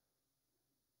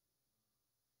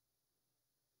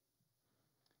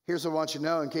 Here's what I want you to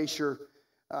know, in case you're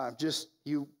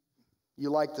you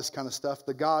like this kind of stuff.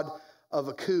 The god of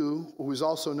Aku, who is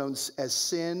also known as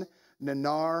Sin,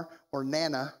 Nanar, or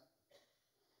Nana,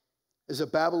 is a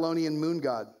Babylonian moon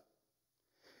god.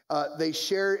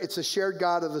 It's a shared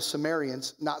god of the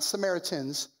Sumerians, not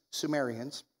Samaritans,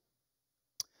 Sumerians.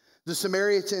 The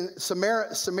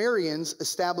Sumerians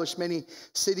established many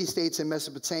city-states in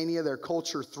Mesopotamia. Their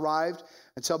culture thrived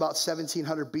until about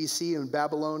 1700 BC, and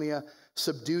Babylonia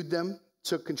subdued them,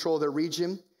 took control of their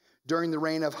region during the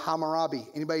reign of Hammurabi.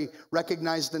 Anybody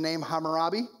recognize the name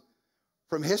Hammurabi?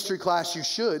 From history class, you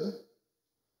should.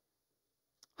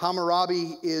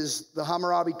 Hammurabi is the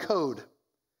Hammurabi Code.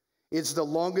 It's the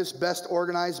longest, best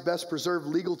organized, best preserved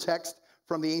legal text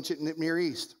from the ancient Near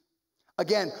East.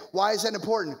 Again, why is that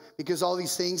important? Because all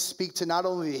these things speak to not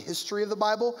only the history of the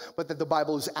Bible, but that the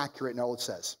Bible is accurate in all it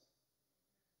says.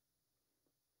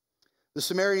 The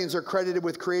Sumerians are credited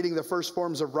with creating the first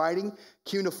forms of writing,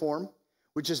 cuneiform,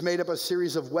 which is made up of a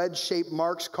series of wedge-shaped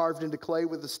marks carved into clay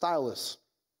with a stylus.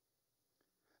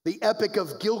 The Epic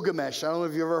of Gilgamesh, I don't know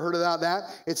if you've ever heard about that.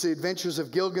 It's the Adventures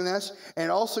of Gilgamesh, and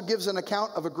it also gives an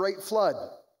account of a great flood.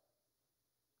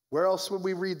 Where else would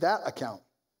we read that account?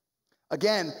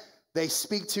 Again, they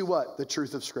speak to what? The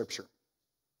truth of Scripture.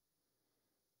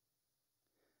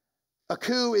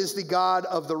 Aku is the god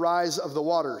of the rise of the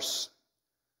waters,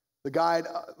 the god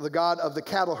of the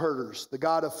cattle herders, the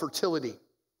god of fertility.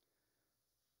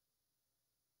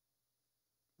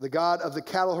 The god of the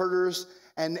cattle herders,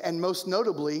 and most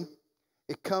notably,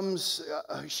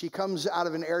 she comes out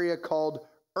of an area called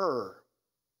Ur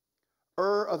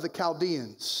of the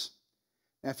Chaldeans.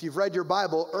 Now, if you've read your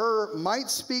Bible, might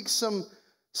speak some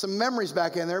memories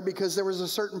back in there, because there was a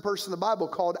certain person in the Bible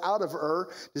called out of Ur.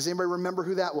 Does anybody remember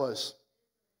who that was?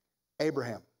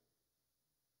 Abraham.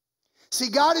 See,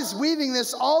 God is weaving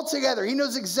this all together. He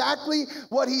knows exactly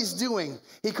what he's doing.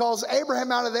 He calls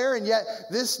Abraham out of there, and yet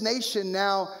this nation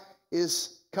now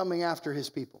is coming after his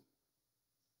people.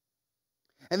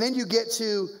 And then you get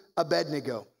to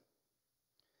Abednego.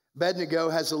 Abednego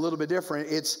has a little bit different.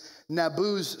 It's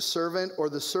Nabu's servant, or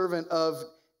the servant of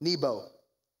Nebo.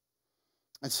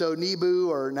 And so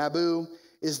Nabu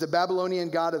is the Babylonian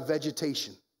god of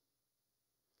vegetation.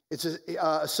 It's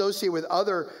associated with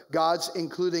other gods,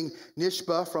 including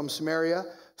Nishba from Samaria,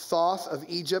 Thoth of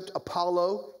Egypt,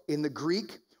 Apollo in the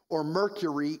Greek, or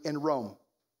Mercury in Rome.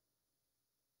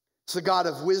 It's the god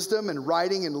of wisdom and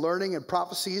writing and learning and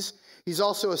prophecies. He's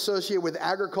also associated with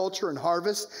agriculture and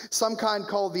harvest, some kind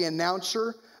called the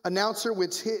announcer,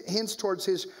 which hints towards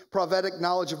his prophetic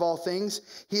knowledge of all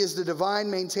things. He is the divine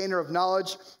maintainer of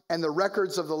knowledge and the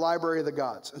records of the library of the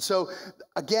gods. And so,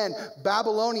 again,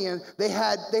 Babylonian, they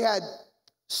had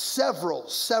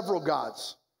several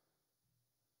gods.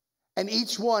 And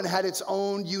each one had its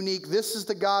own unique, this is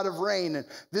the god of rain, and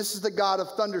this is the god of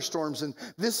thunderstorms, and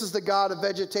this is the god of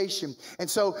vegetation. And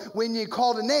so when you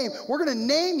call a name, we're going to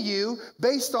name you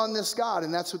based on this god.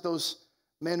 And that's what those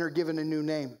men are given a new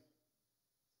name.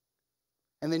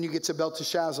 And then you get to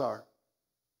Belteshazzar.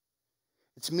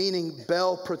 It's meaning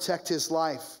Bel, protect his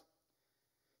life.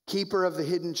 Keeper of the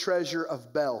hidden treasure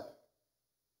of Bel.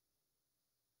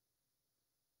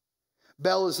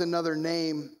 Bel is another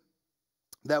name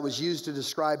that was used to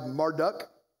describe Marduk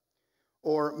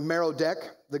or Merodach,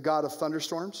 the god of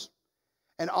thunderstorms.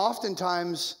 And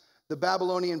oftentimes the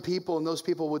Babylonian people and those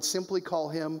people would simply call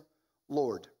him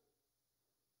Lord.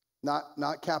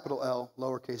 Not capital L,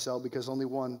 lowercase l, because only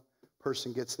one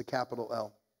person gets the capital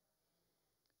L.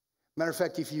 Matter of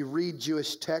fact, if you read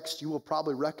Jewish text, you will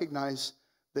probably recognize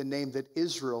the name that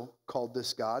Israel called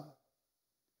this god,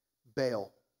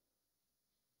 Baal.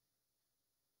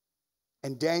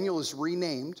 And Daniel is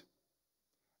renamed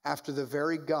after the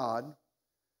very God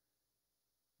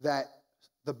that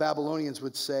the Babylonians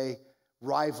would say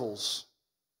rivals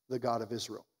the God of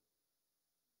Israel.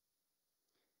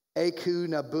 Aku,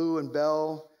 Nabu, and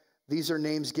Bel, these are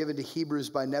names given to Hebrews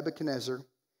by Nebuchadnezzar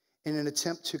in an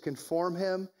attempt to conform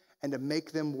him and to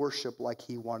make them worship like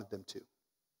he wanted them to.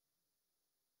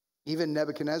 Even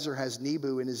Nebuchadnezzar has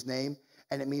Nebu in his name,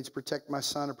 and it means protect my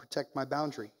son or protect my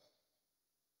boundary.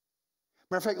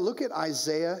 Matter of fact, look at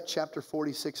Isaiah chapter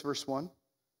 46, verse 1.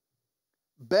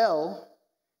 Bel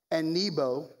and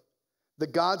Nebo, the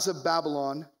gods of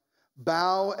Babylon,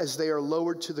 bow as they are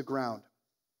lowered to the ground.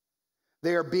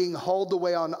 They are being hauled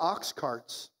away on ox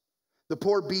carts. The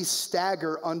poor beasts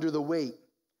stagger under the weight.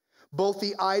 Both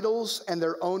the idols and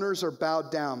their owners are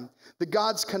bowed down. The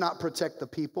gods cannot protect the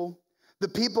people. The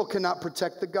people cannot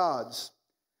protect the gods.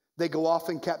 They go off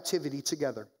in captivity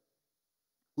together.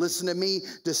 Listen to me,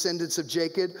 descendants of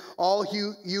Jacob, all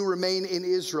you remain in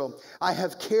Israel. I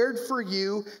have cared for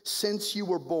you since you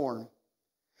were born.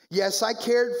 Yes, I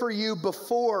cared for you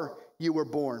before you were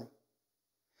born.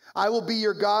 I will be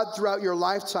your God throughout your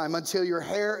lifetime until your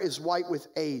hair is white with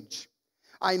age.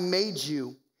 I made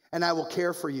you, and I will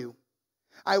care for you.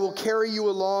 I will carry you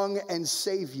along and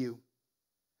save you.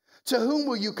 To whom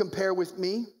will you compare with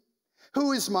me?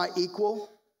 Who is my equal?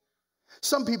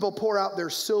 Some people pour out their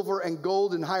silver and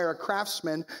gold and hire a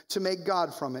craftsman to make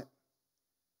God from it.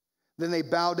 Then they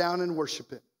bow down and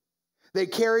worship it. They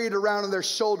carry it around on their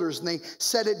shoulders and they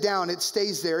set it down. It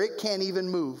stays there. It can't even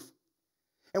move.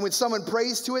 And when someone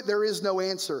prays to it, there is no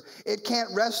answer. It can't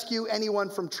rescue anyone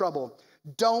from trouble.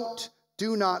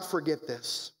 Do not forget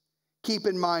this. Keep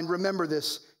in mind, remember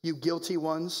this, you guilty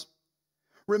ones.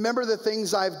 Remember the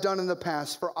things I've done in the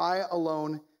past, for I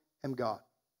alone am God.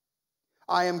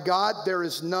 I am God, there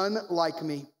is none like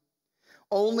me.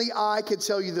 Only I can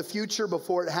tell you the future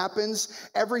before it happens.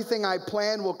 Everything I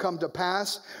plan will come to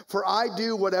pass, for I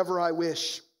do whatever I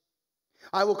wish.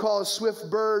 I will call a swift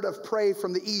bird of prey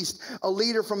from the east, a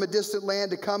leader from a distant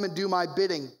land to come and do my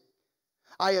bidding.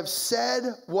 I have said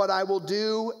what I will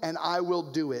do, and I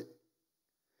will do it.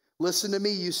 Listen to me,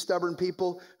 you stubborn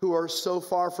people who are so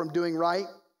far from doing right.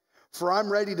 For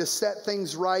I'm ready to set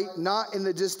things right, not in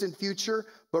the distant future,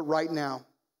 but right now.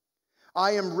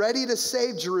 I am ready to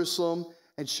save Jerusalem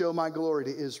and show my glory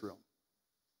to Israel.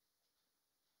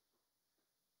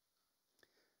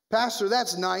 Pastor,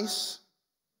 that's nice.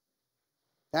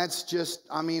 That's just,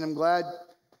 I'm glad,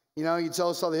 you tell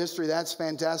us all the history. That's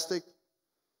fantastic.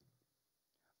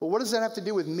 But what does that have to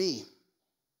do with me?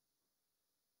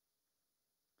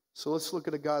 So let's look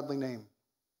at a godly name.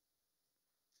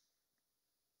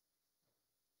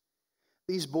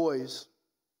 These boys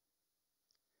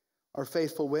are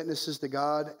faithful witnesses to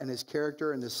God and His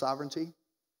character and His sovereignty.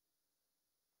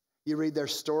 You read their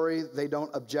story, they don't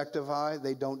objectify,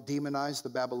 they don't demonize the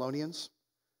Babylonians.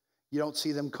 You don't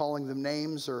see them calling them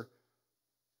names or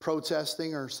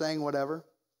protesting or saying whatever.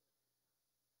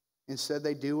 Instead,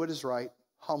 they do what is right,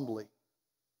 humbly,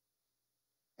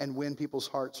 and win people's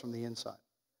hearts from the inside.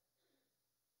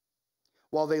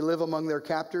 While they live among their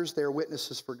captors, they are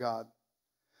witnesses for God.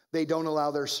 They don't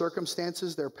allow their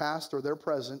circumstances, their past, or their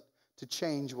present to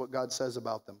change what God says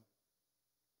about them.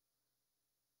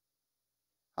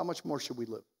 How much more should we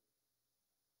live?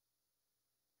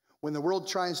 When the world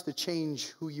tries to change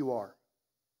who you are,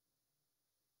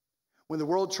 when the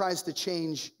world tries to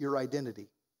change your identity,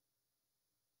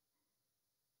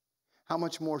 how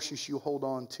much more should you hold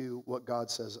on to what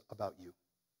God says about you?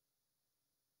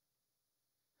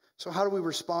 So how do we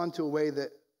respond to a way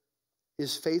that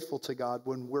is faithful to God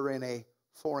when we're in a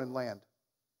foreign land?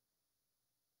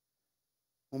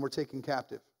 When we're taken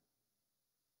captive?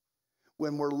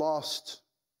 When we're lost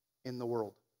in the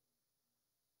world?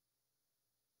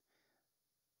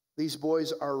 These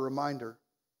boys are a reminder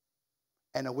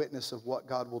and a witness of what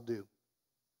God will do.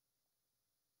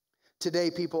 Today,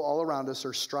 people all around us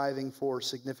are striving for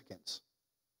significance.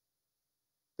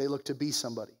 They look to be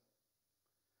somebody.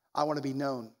 I want to be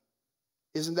known.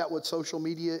 Isn't that what social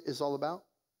media is all about?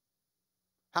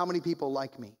 How many people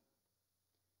like me?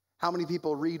 How many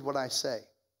people read what I say?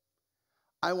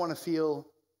 I want to feel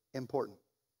important.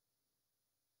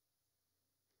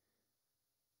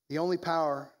 The only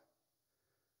power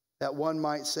that one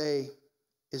might say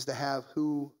is to have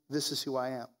this is who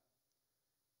I am.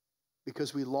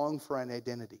 Because we long for an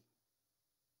identity.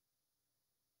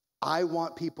 I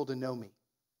want people to know me.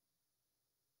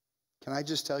 Can I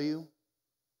just tell you?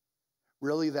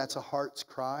 Really, that's a heart's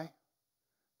cry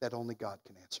that only God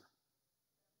can answer.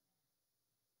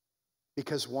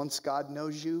 Because once God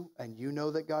knows you and you know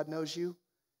that God knows you,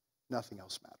 nothing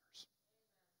else matters.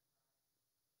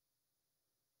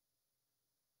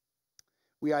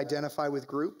 We identify with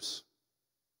groups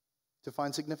to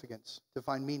find significance, to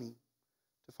find meaning,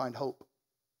 to find hope.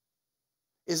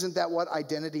 Isn't that what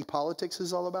identity politics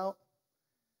is all about?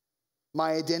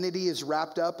 My identity is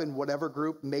wrapped up in whatever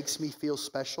group makes me feel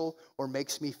special or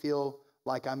makes me feel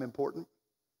like I'm important.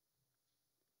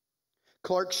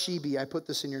 Clark Sheeby, I put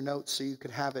this in your notes so you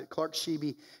could have it. Clark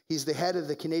Sheeby, he's the head of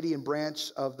the Canadian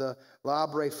branch of the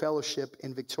L'Abre Fellowship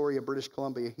in Victoria, British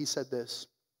Columbia. He said this: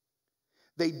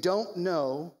 they don't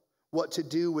know what to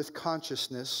do with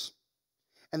consciousness,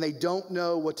 and they don't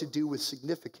know what to do with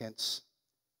significance.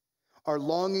 Our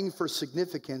longing for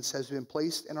significance has been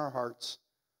placed in our hearts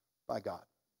by God.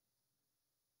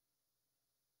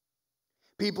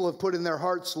 People have put in their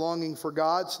hearts longing for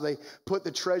God, so they put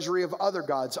the treasury of other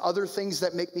gods, other things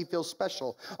that make me feel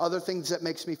special, other things that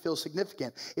makes me feel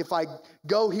significant. If I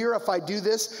go here, if I do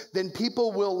this, then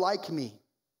people will like me.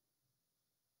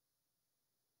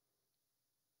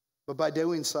 But by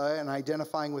doing so and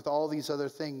identifying with all these other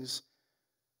things,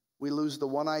 we lose the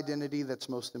one identity that's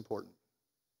most important.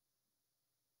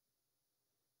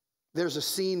 There's a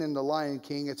scene in The Lion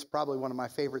King, it's probably one of my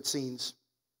favorite scenes.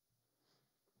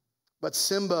 But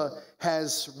Simba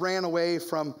has ran away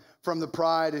from the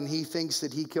pride, and he thinks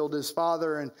that he killed his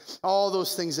father and all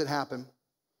those things that happen. And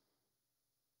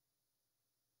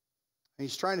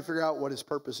he's trying to figure out what his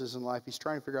purpose is in life. He's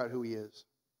trying to figure out who he is.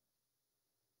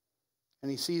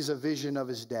 And he sees a vision of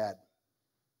his dad.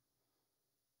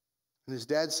 And his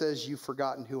dad says, "You've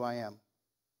forgotten who I am."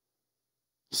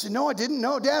 He said, "No, I didn't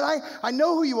know, Dad. I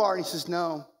know who you are." And he says,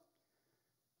 "No,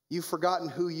 you've forgotten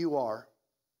who you are.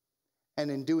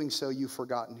 And in doing so, you've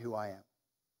forgotten who I am."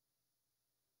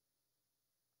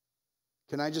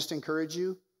 Can I just encourage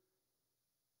you?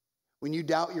 When you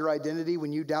doubt your identity,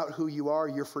 when you doubt who you are,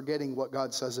 you're forgetting what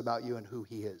God says about you and who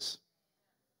He is.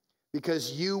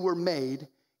 Because you were made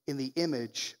in the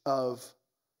image of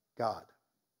God.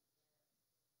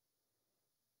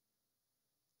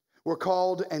 We're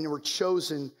called and we're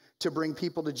chosen to bring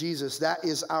people to Jesus. That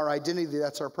is our identity.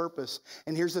 That's our purpose.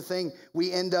 And here's the thing.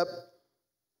 We end up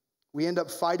we end up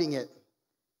fighting it.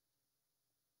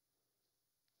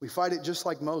 We fight it just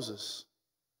like Moses.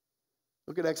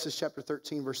 Look at Exodus chapter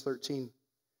 13, verse 13.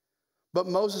 But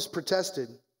Moses protested,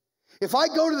 if I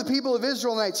go to the people of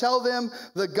Israel and I tell them,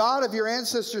 the God of your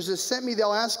ancestors has sent me,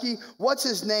 they'll ask you, what's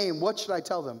his name? What should I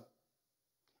tell them?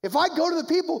 If I go to the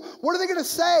people, what are they going to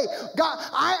say? God,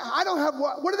 I don't have,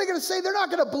 what are they going to say? They're not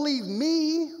going to believe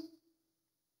me.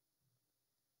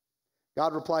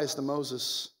 God replies to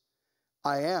Moses,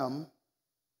 I am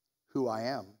who I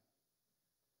am.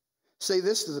 Say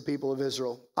this to the people of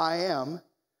Israel, I am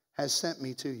has sent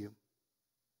me to you.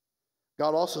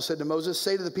 God also said to Moses,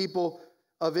 say to the people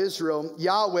of Israel,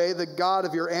 Yahweh, the God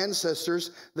of your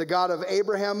ancestors, the God of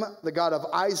Abraham, the God of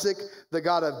Isaac, the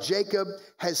God of Jacob,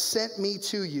 has sent me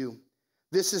to you.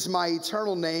 This is my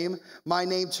eternal name, my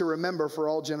name to remember for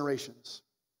all generations.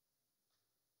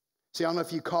 See, I don't know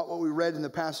if you caught what we read in the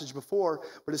passage before,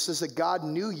 but it says that God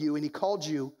knew you and he called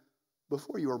you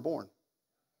before you were born.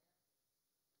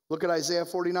 Look at Isaiah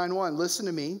 49:1. Listen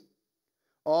to me.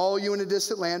 All you in a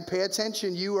distant land, pay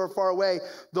attention, you are far away.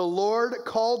 The Lord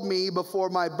called me before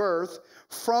my birth.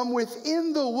 From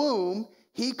within the womb,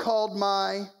 he called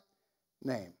my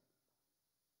name.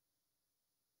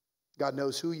 God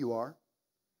knows who you are.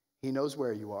 He knows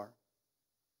where you are.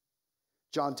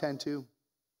 John 10:2.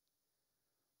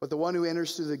 But the one who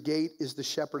enters through the gate is the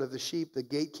shepherd of the sheep. The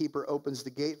gatekeeper opens the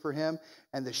gate for him,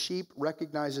 and the sheep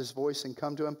recognize his voice and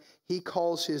come to him. He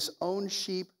calls his own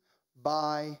sheep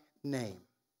by name,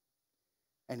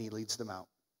 and he leads them out.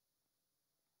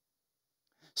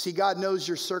 See, God knows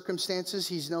your circumstances.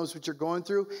 He knows what you're going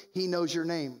through. He knows your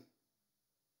name.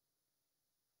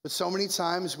 But so many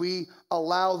times we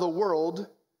allow the world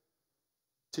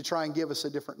to try and give us a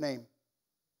different name.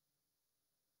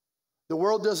 The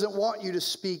world doesn't want you to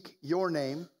speak your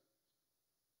name,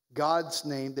 God's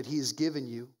name that he's given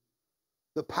you,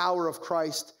 the power of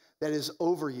Christ that is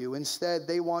over you. Instead,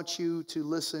 they want you to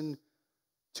listen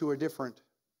to a different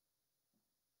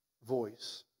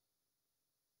voice.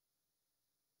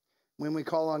 When we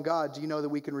call on God, do you know that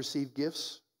we can receive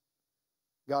gifts?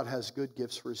 God has good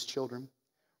gifts for his children.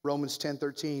 Romans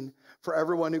 10:13, for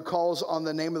everyone who calls on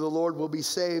the name of the Lord will be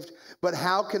saved. But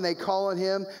how can they call on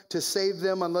him to save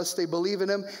them unless they believe in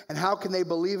him? And how can they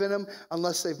believe in him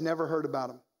unless they've never heard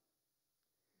about him?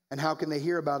 And how can they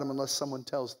hear about him unless someone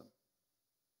tells them?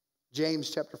 James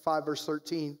chapter 5, verse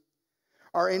 13,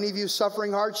 are any of you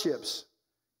suffering hardships?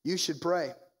 You should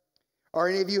pray. Are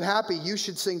any of you happy? You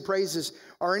should sing praises.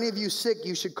 Are any of you sick?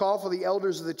 You should call for the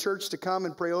elders of the church to come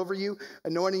and pray over you,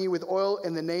 anointing you with oil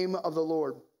in the name of the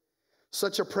Lord.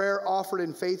 Such a prayer offered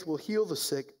in faith will heal the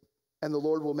sick, and the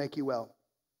Lord will make you well.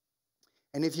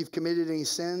 And if you've committed any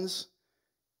sins,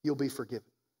 you'll be forgiven.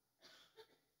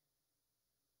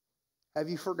 Have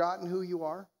you forgotten who you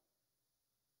are?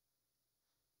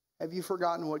 Have you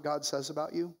forgotten what God says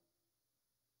about you?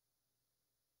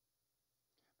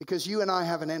 Because you and I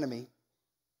have an enemy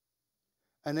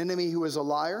who is a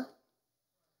liar,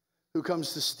 who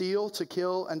comes to steal, to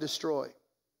kill, and destroy.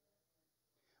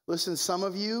 Listen, some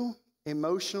of you,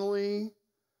 emotionally,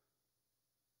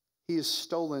 he has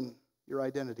stolen your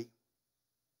identity.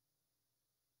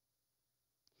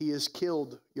 He has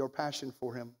killed your passion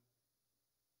for him.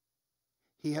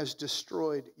 He has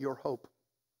destroyed your hope.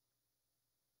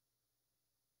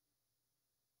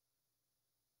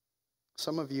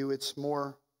 Some of you, it's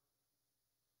more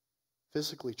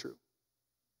physically true.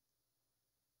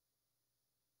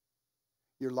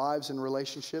 Your lives and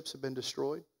relationships have been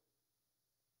destroyed.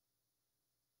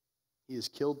 He has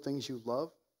killed things you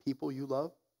love, people you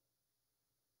love.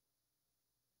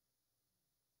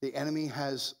 The enemy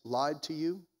has lied to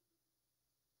you.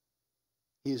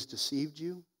 He has deceived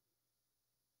you.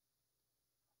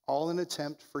 All in an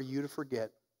attempt for you to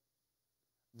forget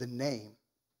the name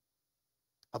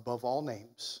above all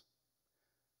names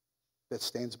that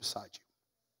stands beside you.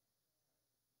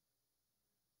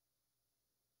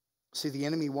 See, the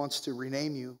enemy wants to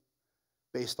rename you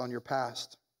based on your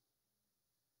past.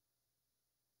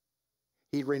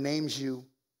 He renames you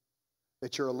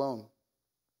that you're alone.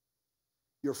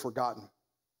 You're forgotten.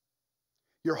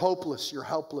 You're hopeless. You're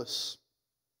helpless.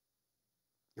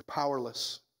 You're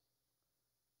powerless.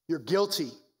 You're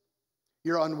guilty.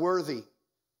 You're unworthy.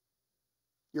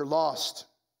 You're lost.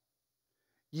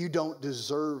 You don't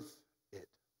deserve it.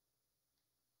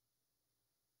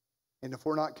 And if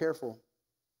we're not careful,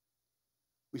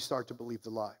 we start to believe the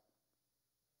lie.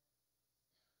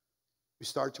 We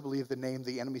start to believe the name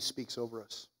the enemy speaks over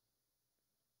us.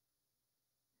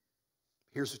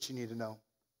 Here's what you need to know.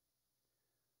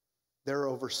 There are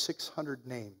over 600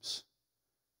 names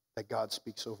that God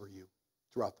speaks over you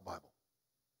throughout the Bible.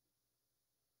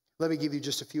 Let me give you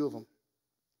just a few of them.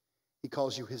 He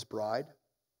calls you his bride,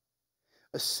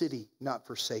 a city not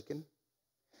forsaken,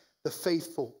 the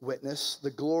faithful witness, the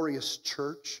glorious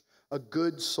church, a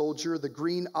good soldier, the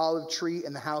green olive tree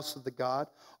in the house of the God,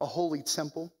 a holy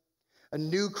temple, a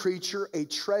new creature, a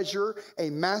treasure,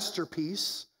 a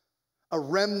masterpiece, a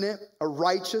remnant, a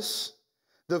righteous,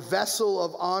 the vessel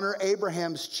of honor,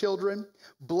 Abraham's children,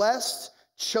 blessed,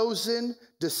 chosen,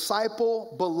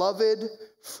 disciple, beloved,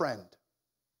 friend.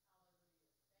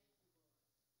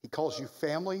 He calls you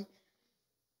family.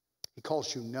 He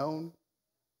calls you known.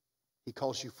 He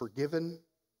calls you forgiven.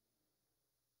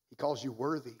 He calls you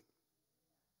worthy.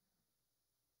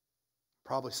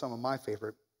 Probably some of my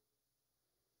favorite.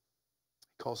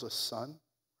 He calls us son,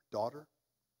 daughter,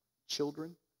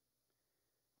 children.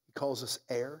 He calls us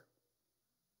heir.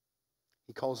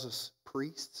 He calls us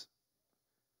priests.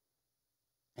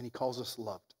 And he calls us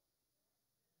loved.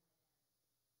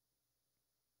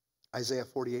 Isaiah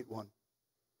 48:1.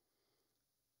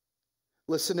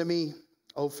 Listen to me,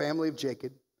 O family of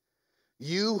Jacob,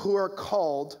 you who are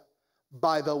called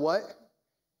by the what?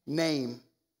 Name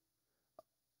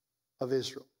of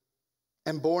Israel.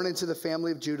 And born into the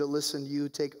family of Judah, listen, you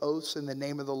take oaths in the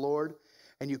name of the Lord,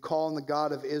 and you call on the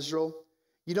God of Israel.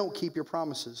 You don't keep your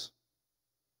promises.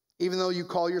 Even though you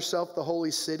call yourself the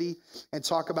holy city and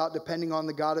talk about depending on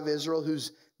the God of Israel,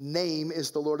 whose name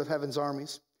is the Lord of heaven's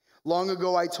armies. Long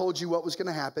ago, I told you what was going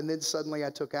to happen. Then suddenly I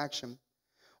took action.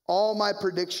 All my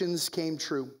predictions came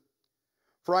true.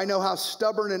 For I know how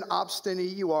stubborn and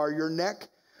obstinate you are. Your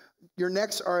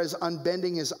necks are as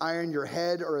unbending as iron. Your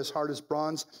head are as hard as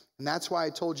bronze. And that's why I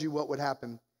told you what would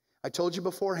happen. I told you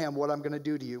beforehand what I'm going to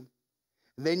do to you.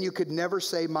 And then you could never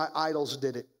say my idols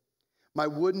did it. My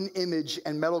wooden image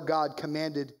and metal God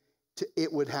commanded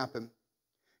it would happen.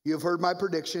 You have heard my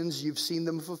predictions. You've seen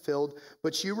them fulfilled.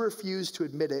 But you refuse to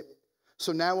admit it.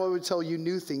 So now I would tell you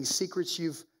new things, secrets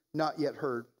you've not yet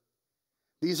heard.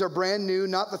 These are brand new,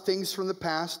 not the things from the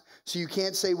past, so you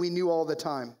can't say we knew all the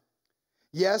time.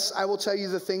 Yes, I will tell you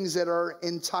the things that are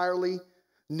entirely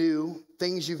new,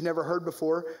 things you've never heard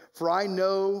before, for I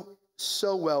know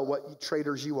so well what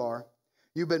traitors you are.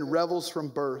 You've been rebels from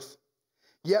birth.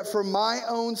 Yet for my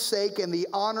own sake and the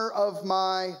honor of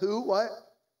my, who, what?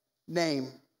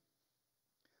 Name,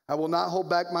 I will not hold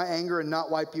back my anger and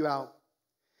not wipe you out.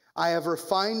 I have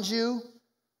refined you,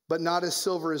 but not as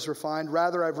silver is refined.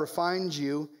 Rather, I've refined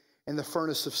you in the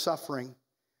furnace of suffering.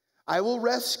 I will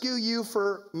rescue you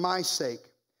for my sake.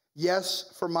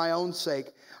 Yes, for my own sake.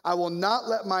 I will not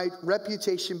let my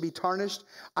reputation be tarnished.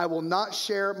 I will not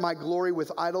share my glory with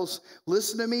idols.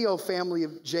 Listen to me, O family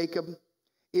of Jacob,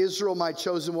 Israel, my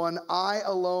chosen one. I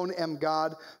alone am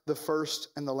God, the first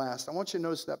and the last. I want you to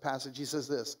notice that passage. He says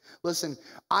this. Listen,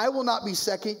 I will not be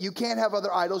second. You can't have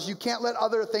other idols. You can't let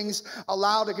other things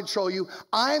allow to control you.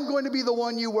 I'm going to be the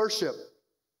one you worship.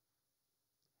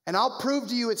 And I'll prove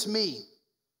to you it's me.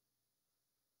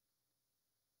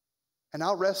 And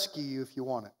I'll rescue you if you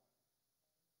want it.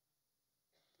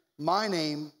 My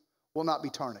name will not be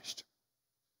tarnished.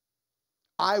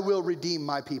 I will redeem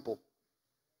my people.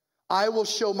 I will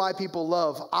show my people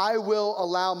love. I will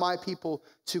allow my people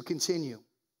to continue.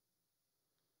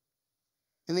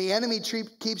 And the enemy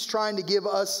keeps trying to give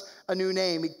us a new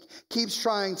name. He keeps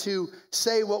trying to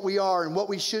say what we are and what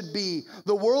we should be.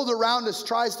 The world around us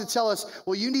tries to tell us,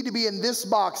 well, you need to be in this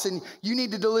box and you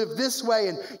need to live this way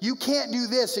and you can't do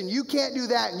this and you can't do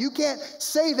that and you can't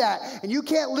say that and you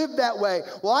can't live that way.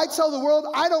 Well, I tell the world,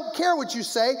 I don't care what you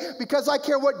say because I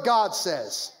care what God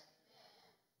says.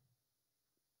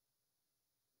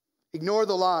 Ignore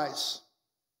the lies.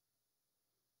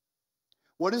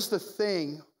 What is the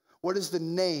thing, what is the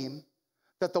name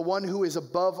that the one who is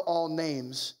above all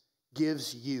names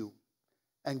gives you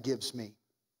and gives me?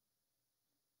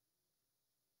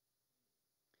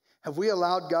 Have we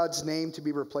allowed God's name to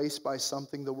be replaced by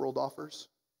something the world offers?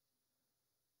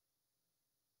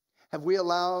 Have we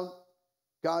allowed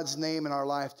God's name in our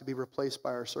life to be replaced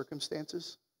by our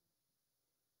circumstances,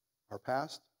 our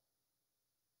past?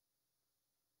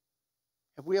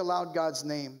 Have we allowed God's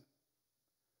name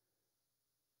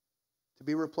to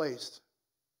be replaced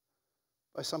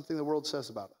by something the world says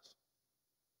about us?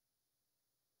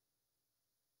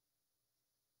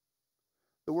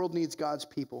 The world needs God's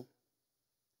people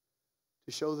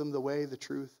to show them the way, the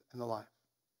truth, and the life.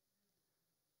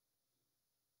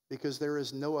 Because there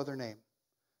is no other name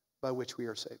by which we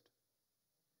are saved.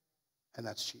 And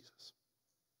that's Jesus.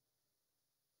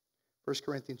 1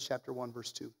 Corinthians chapter 1,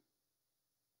 verse 2.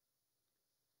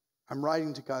 I'm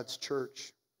writing to God's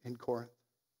church in Corinth.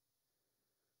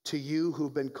 To you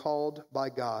who've been called by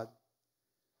God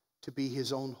to be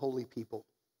his own holy people.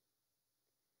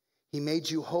 He made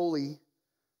you holy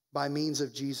by means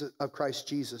of Christ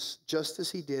Jesus, just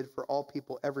as he did for all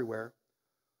people everywhere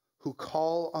who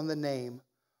call on the name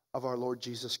of our Lord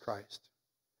Jesus Christ,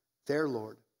 their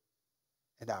Lord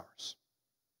and ours.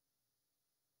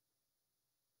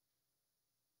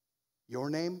 Your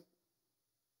name,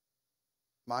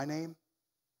 my name,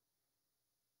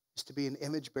 is to be an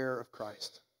image bearer of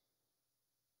Christ.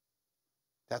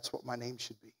 That's what my name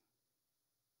should be.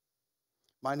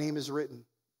 My name is written.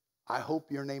 I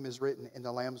hope your name is written in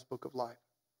the Lamb's Book of Life.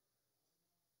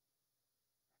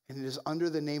 And it is under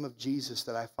the name of Jesus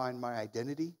that I find my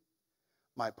identity,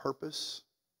 my purpose,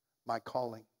 my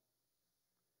calling.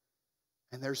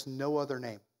 And there's no other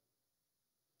name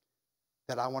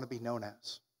that I want to be known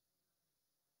as.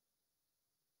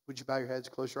 Would you bow your heads,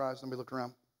 close your eyes, let me look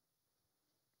around.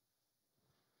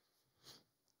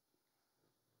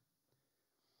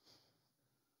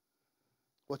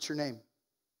 What's your name?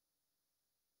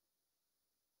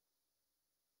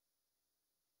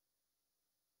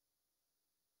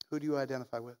 Who do you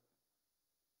identify with?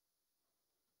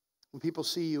 When people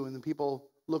see you and then people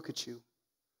look at you,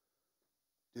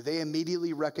 do they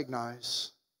immediately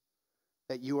recognize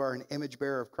that you are an image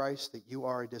bearer of Christ, that you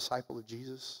are a disciple of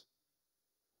Jesus?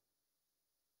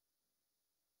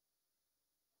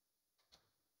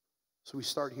 So we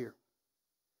start here.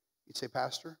 You'd say,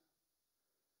 Pastor,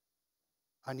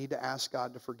 I need to ask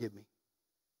God to forgive me.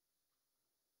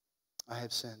 I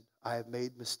have sinned. I have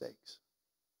made mistakes.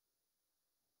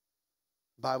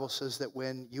 The Bible says that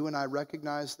when you and I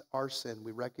recognize our sin,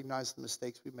 we recognize the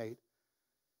mistakes we made,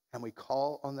 and we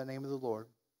call on the name of the Lord,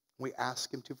 we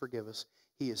ask him to forgive us.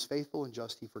 He is faithful and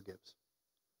just. He forgives.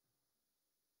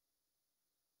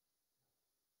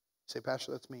 Say,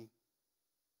 Pastor, that's me.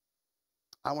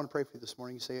 I want to pray for you this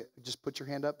morning. You say, just put your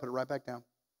hand up, put it right back down.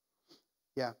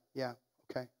 Yeah,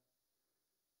 okay.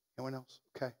 Anyone else?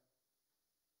 Okay.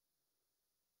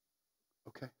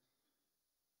 Okay.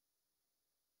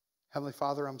 Heavenly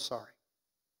Father, I'm sorry.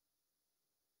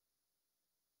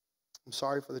 I'm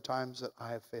sorry for the times that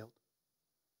I have failed.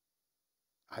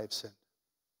 I have sinned.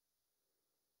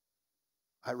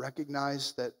 I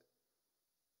recognize that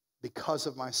because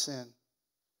of my sin,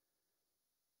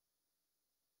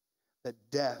 that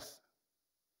death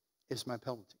is my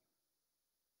penalty.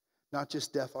 Not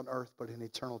just death on earth, but an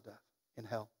eternal death in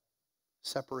hell.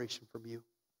 Separation from you.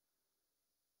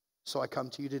 So I come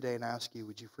to you today and ask you,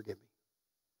 would you forgive me?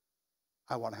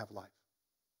 I want to have life.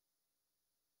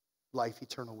 Life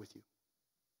eternal with you.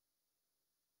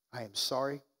 I am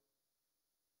sorry.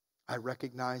 I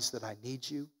recognize that I need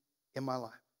you in my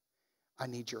life. I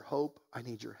need your hope. I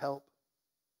need your help.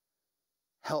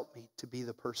 Help me to be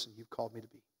the person you've called me to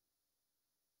be.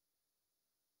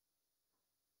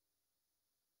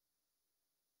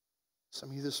 Some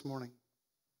of you this morning,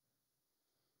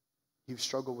 you've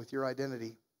struggled with your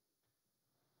identity.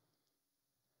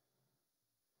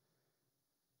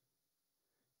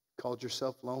 Called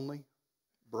yourself lonely,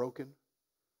 broken,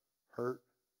 hurt.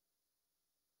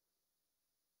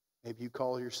 Maybe you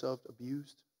call yourself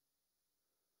abused,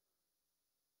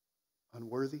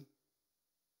 unworthy,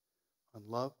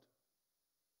 unloved.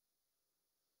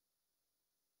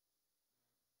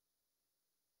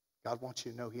 God wants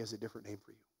you to know he has a different name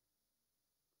for you.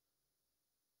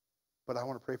 But I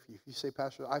want to pray for you. If you say,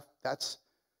 Pastor, that's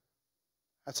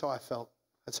how I felt.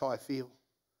 That's how I feel.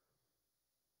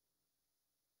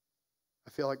 I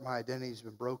feel like my identity has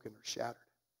been broken or shattered.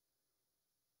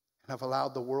 And I've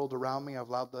allowed the world around me, I've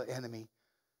allowed the enemy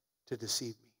to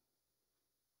deceive me.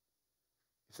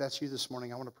 If that's you this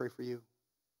morning, I want to pray for you.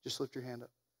 Just lift your hand up.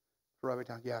 Right back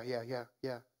down. Yeah.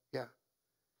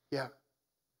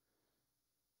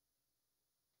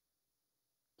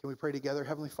 Can we pray together?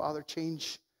 Heavenly Father,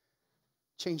 change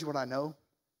what I know.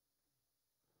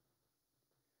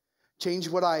 Change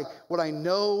what I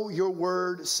know your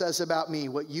word says about me,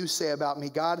 what you say about me.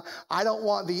 God, I don't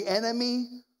want the enemy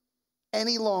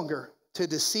any longer to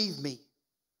deceive me.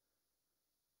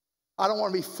 I don't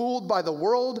want to be fooled by the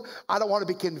world. I don't want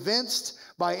to be convinced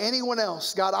by anyone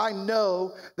else. God, I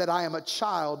know that I am a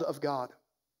child of God.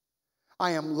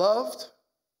 I am loved.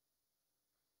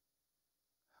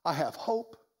 I have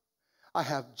hope. I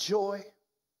have joy.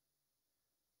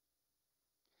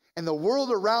 And the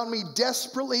world around me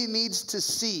desperately needs to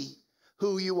see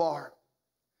who you are.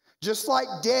 Just like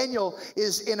Daniel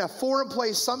is in a foreign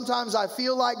place, sometimes I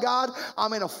feel like, God,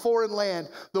 I'm in a foreign land.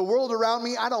 The world around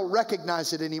me, I don't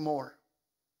recognize it anymore.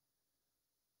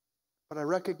 But I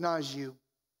recognize you.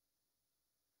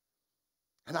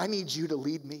 And I need you to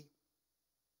lead me.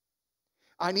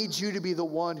 I need you to be the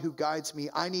one who guides me.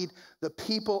 I need the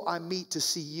people I meet to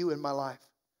see you in my life.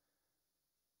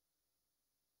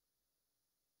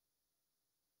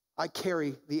 I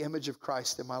carry the image of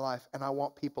Christ in my life, and I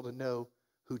want people to know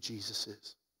who Jesus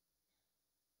is.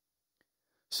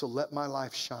 So let my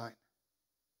life shine.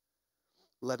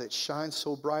 Let it shine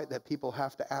so bright that people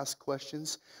have to ask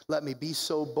questions. Let me be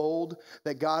so bold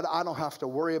that, God, I don't have to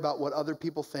worry about what other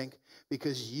people think,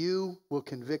 because you will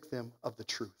convict them of the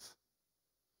truth.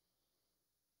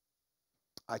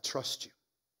 I trust you.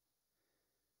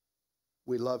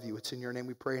 We love you. It's in your name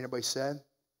we pray. And everybody said,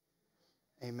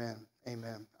 amen.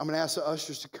 Amen. I'm going to ask the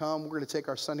ushers to come. We're going to take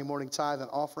our Sunday morning tithe and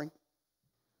offering.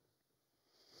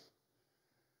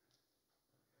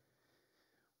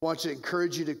 I want to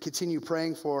encourage you to continue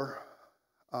praying for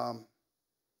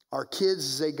our kids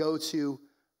as they go to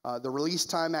the release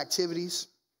time activities.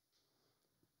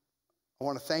 I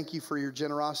want to thank you for your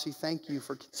generosity. Thank you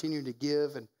for continuing to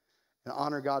give and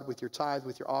honor God with your tithe,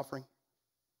 with your offering.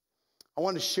 I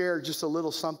want to share just a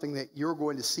little something that you're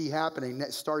going to see happening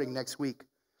starting next week.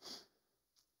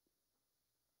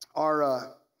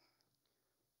 Our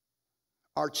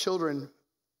children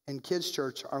in kids'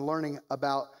 church are learning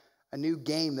about a new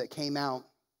game that came out,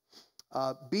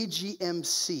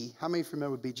 BGMC. How many of you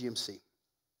remember BGMC?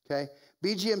 Okay,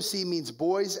 BGMC means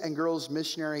Boys and Girls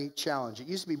Missionary Challenge. It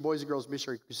used to be Boys and Girls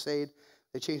Missionary Crusade.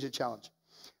 They changed the challenge.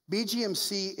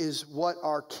 BGMC is what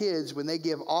our kids, when they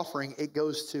give offering, it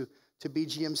goes to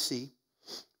BGMC.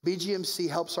 BGMC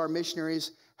helps our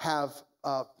missionaries have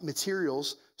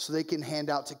materials so they can hand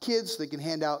out to kids, so they can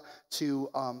hand out to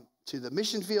the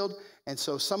mission field. And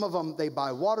so some of them, they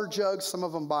buy water jugs. Some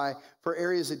of them buy, for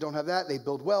areas that don't have that, they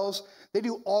build wells. They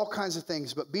do all kinds of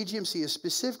things. But BGMC is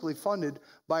specifically funded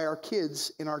by our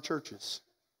kids in our churches.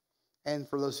 And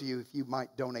for those of you, if you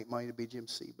might donate money to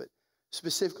BGMC. But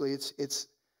specifically, it's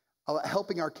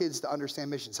helping our kids to understand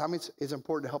missions. How many it's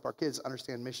important to help our kids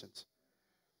understand missions?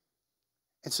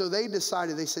 And so they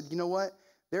decided, they said, you know what?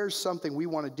 There's something we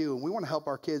want to do, and we want to help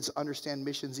our kids understand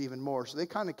missions even more. So they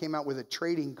kind of came out with a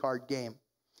trading card game.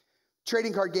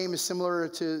 Trading card game is similar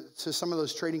to some of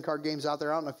those trading card games out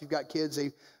there. I don't know if you've got kids,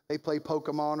 they play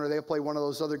Pokemon or they play one of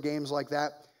those other games like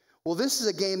that. Well, this is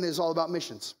a game that is all about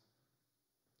missions.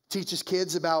 It teaches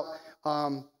kids about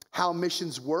how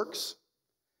missions works,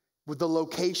 with the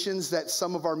locations that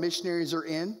some of our missionaries are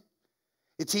in.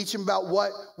 It teaches them about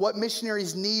what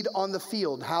missionaries need on the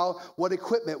field, what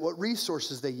equipment, what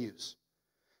resources they use.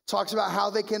 It talks about how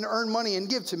they can earn money and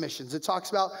give to missions. It talks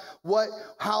about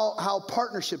how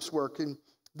partnerships work. And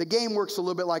the game works a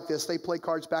little bit like this. They play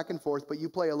cards back and forth, but you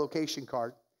play a location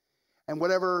card. And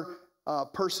whatever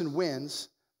person wins,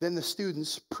 then the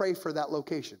students pray for that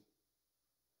location.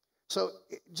 So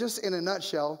just in a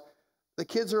nutshell, the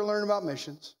kids are learning about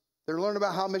missions. They're learning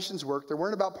about how missions work. They're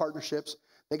learning about partnerships.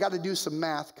 They got to do some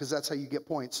math because that's how you get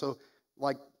points. So,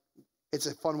 like, it's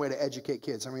a fun way to educate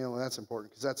kids. I mean, that's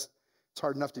important because it's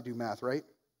hard enough to do math, right?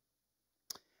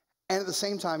 And at the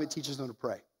same time, it teaches them to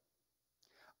pray.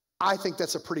 I think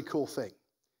that's a pretty cool thing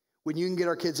when you can get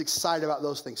our kids excited about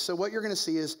those things. So what you're going to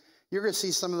see is you're going to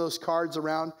see some of those cards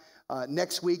around.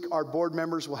 Next week, our board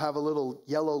members will have a little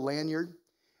yellow lanyard.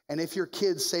 And if your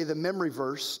kids say the memory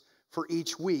verse for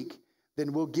each week,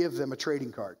 then we'll give them a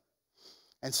trading card.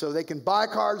 And so they can buy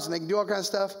cards and they can do all kinds of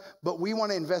stuff, but we want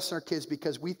to invest in our kids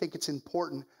because we think it's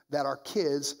important that our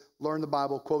kids learn the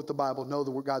Bible, quote the Bible, know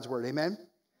God's word. Amen?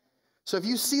 So if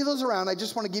you see those around, I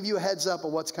just want to give you a heads up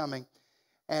of what's coming.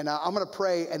 And I'm going to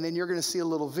pray, and then you're going to see a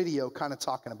little video kind of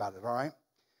talking about it, all right?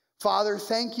 Father,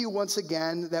 thank you once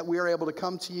again that we are able to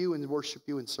come to you and worship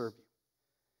you and serve you.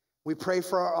 We pray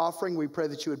for our offering. We pray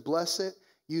that you would bless it,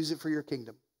 use it for your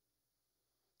kingdom.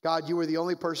 God, you are the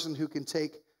only person who can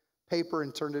take paper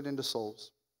and turn it into souls.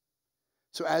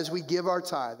 So as we give our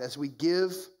tithe, as we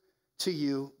give to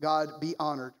you, God, be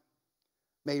honored.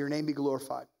 May your name be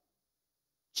glorified.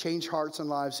 Change hearts and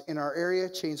lives in our area,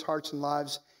 change hearts and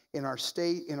lives in our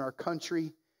state, in our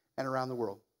country, and around the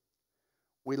world.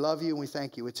 We love you and we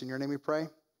thank you. It's in your name we pray.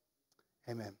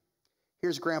 Amen.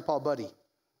 Here's Grandpa Buddy.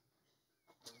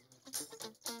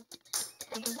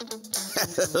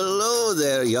 Hello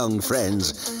there, young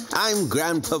friends. I'm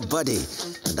Grandpa Buddy,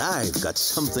 and I've got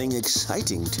something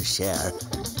exciting to share.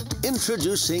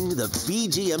 Introducing the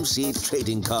BGMC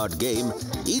trading card game.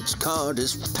 Each card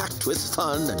is packed with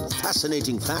fun and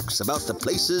fascinating facts about the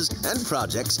places and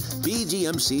projects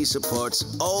BGMC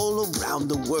supports all around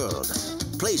the world.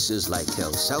 places like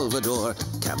El Salvador,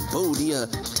 Cambodia,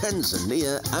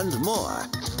 Tanzania, and more.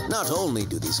 Not only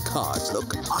do these cards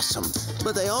look awesome,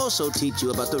 but they also teach you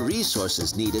about the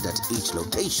resources needed at each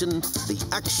location, the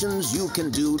actions you can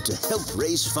do to help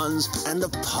raise funds, and the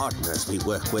partners we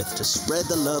work with to spread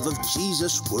the love of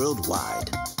Jesus worldwide.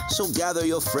 So gather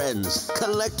your friends,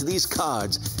 collect these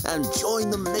cards, and join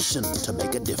the mission to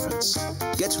make a difference.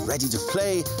 Get ready to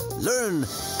play, learn,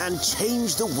 and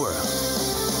change the world.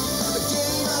 The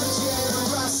game of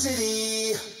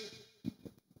generosity.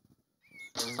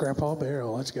 Grandpa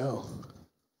Barrel, let's go.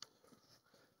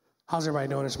 How's everybody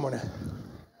doing this morning?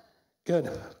 Good.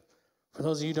 For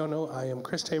those of you who don't know, I am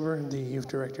Chris Tabor, the youth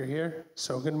director here.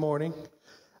 So good morning.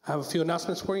 I have a few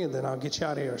announcements for you, and then I'll get you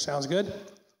out of here. Sounds good?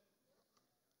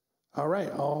 All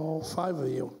right, all 5 of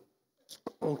you.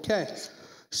 Okay,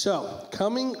 so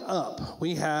coming up,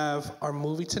 we have our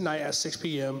movie tonight at 6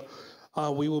 p.m.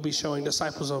 We will be showing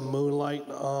Disciples of Moonlight.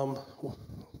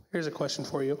 Here's a question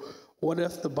for you. What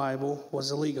if the Bible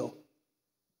was illegal?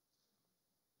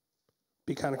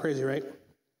 Be kind of crazy, right?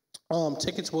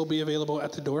 Tickets will be available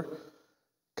at the door.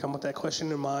 Come with that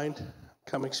question in mind.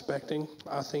 Come expecting.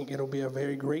 I think it'll be a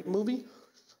very great movie.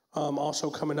 Also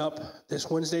coming up this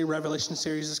Wednesday, Revelation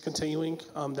series is continuing.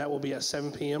 That will be at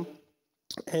 7 p.m.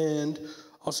 And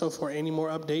also for any more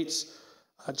updates,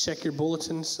 check your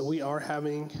bulletins. We are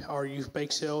having our youth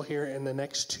bake sale here in the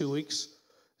next 2 weeks.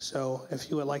 So if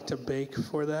you would like to bake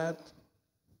for that,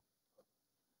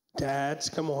 dads,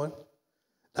 come on.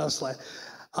 That was slight.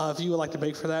 If you would like to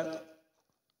bake for that,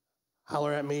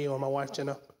 holler at me or my wife,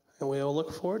 Jenna, and we'll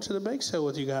look forward to the bake sale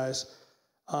with you guys.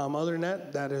 Other than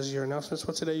that, that is your announcements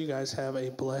for today. You guys have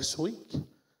a blessed week.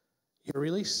 You're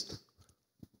released.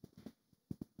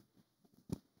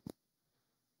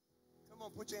 Come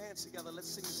on, put your hands together. Let's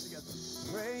sing this together.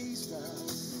 Praise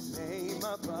the name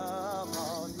above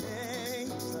all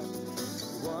names.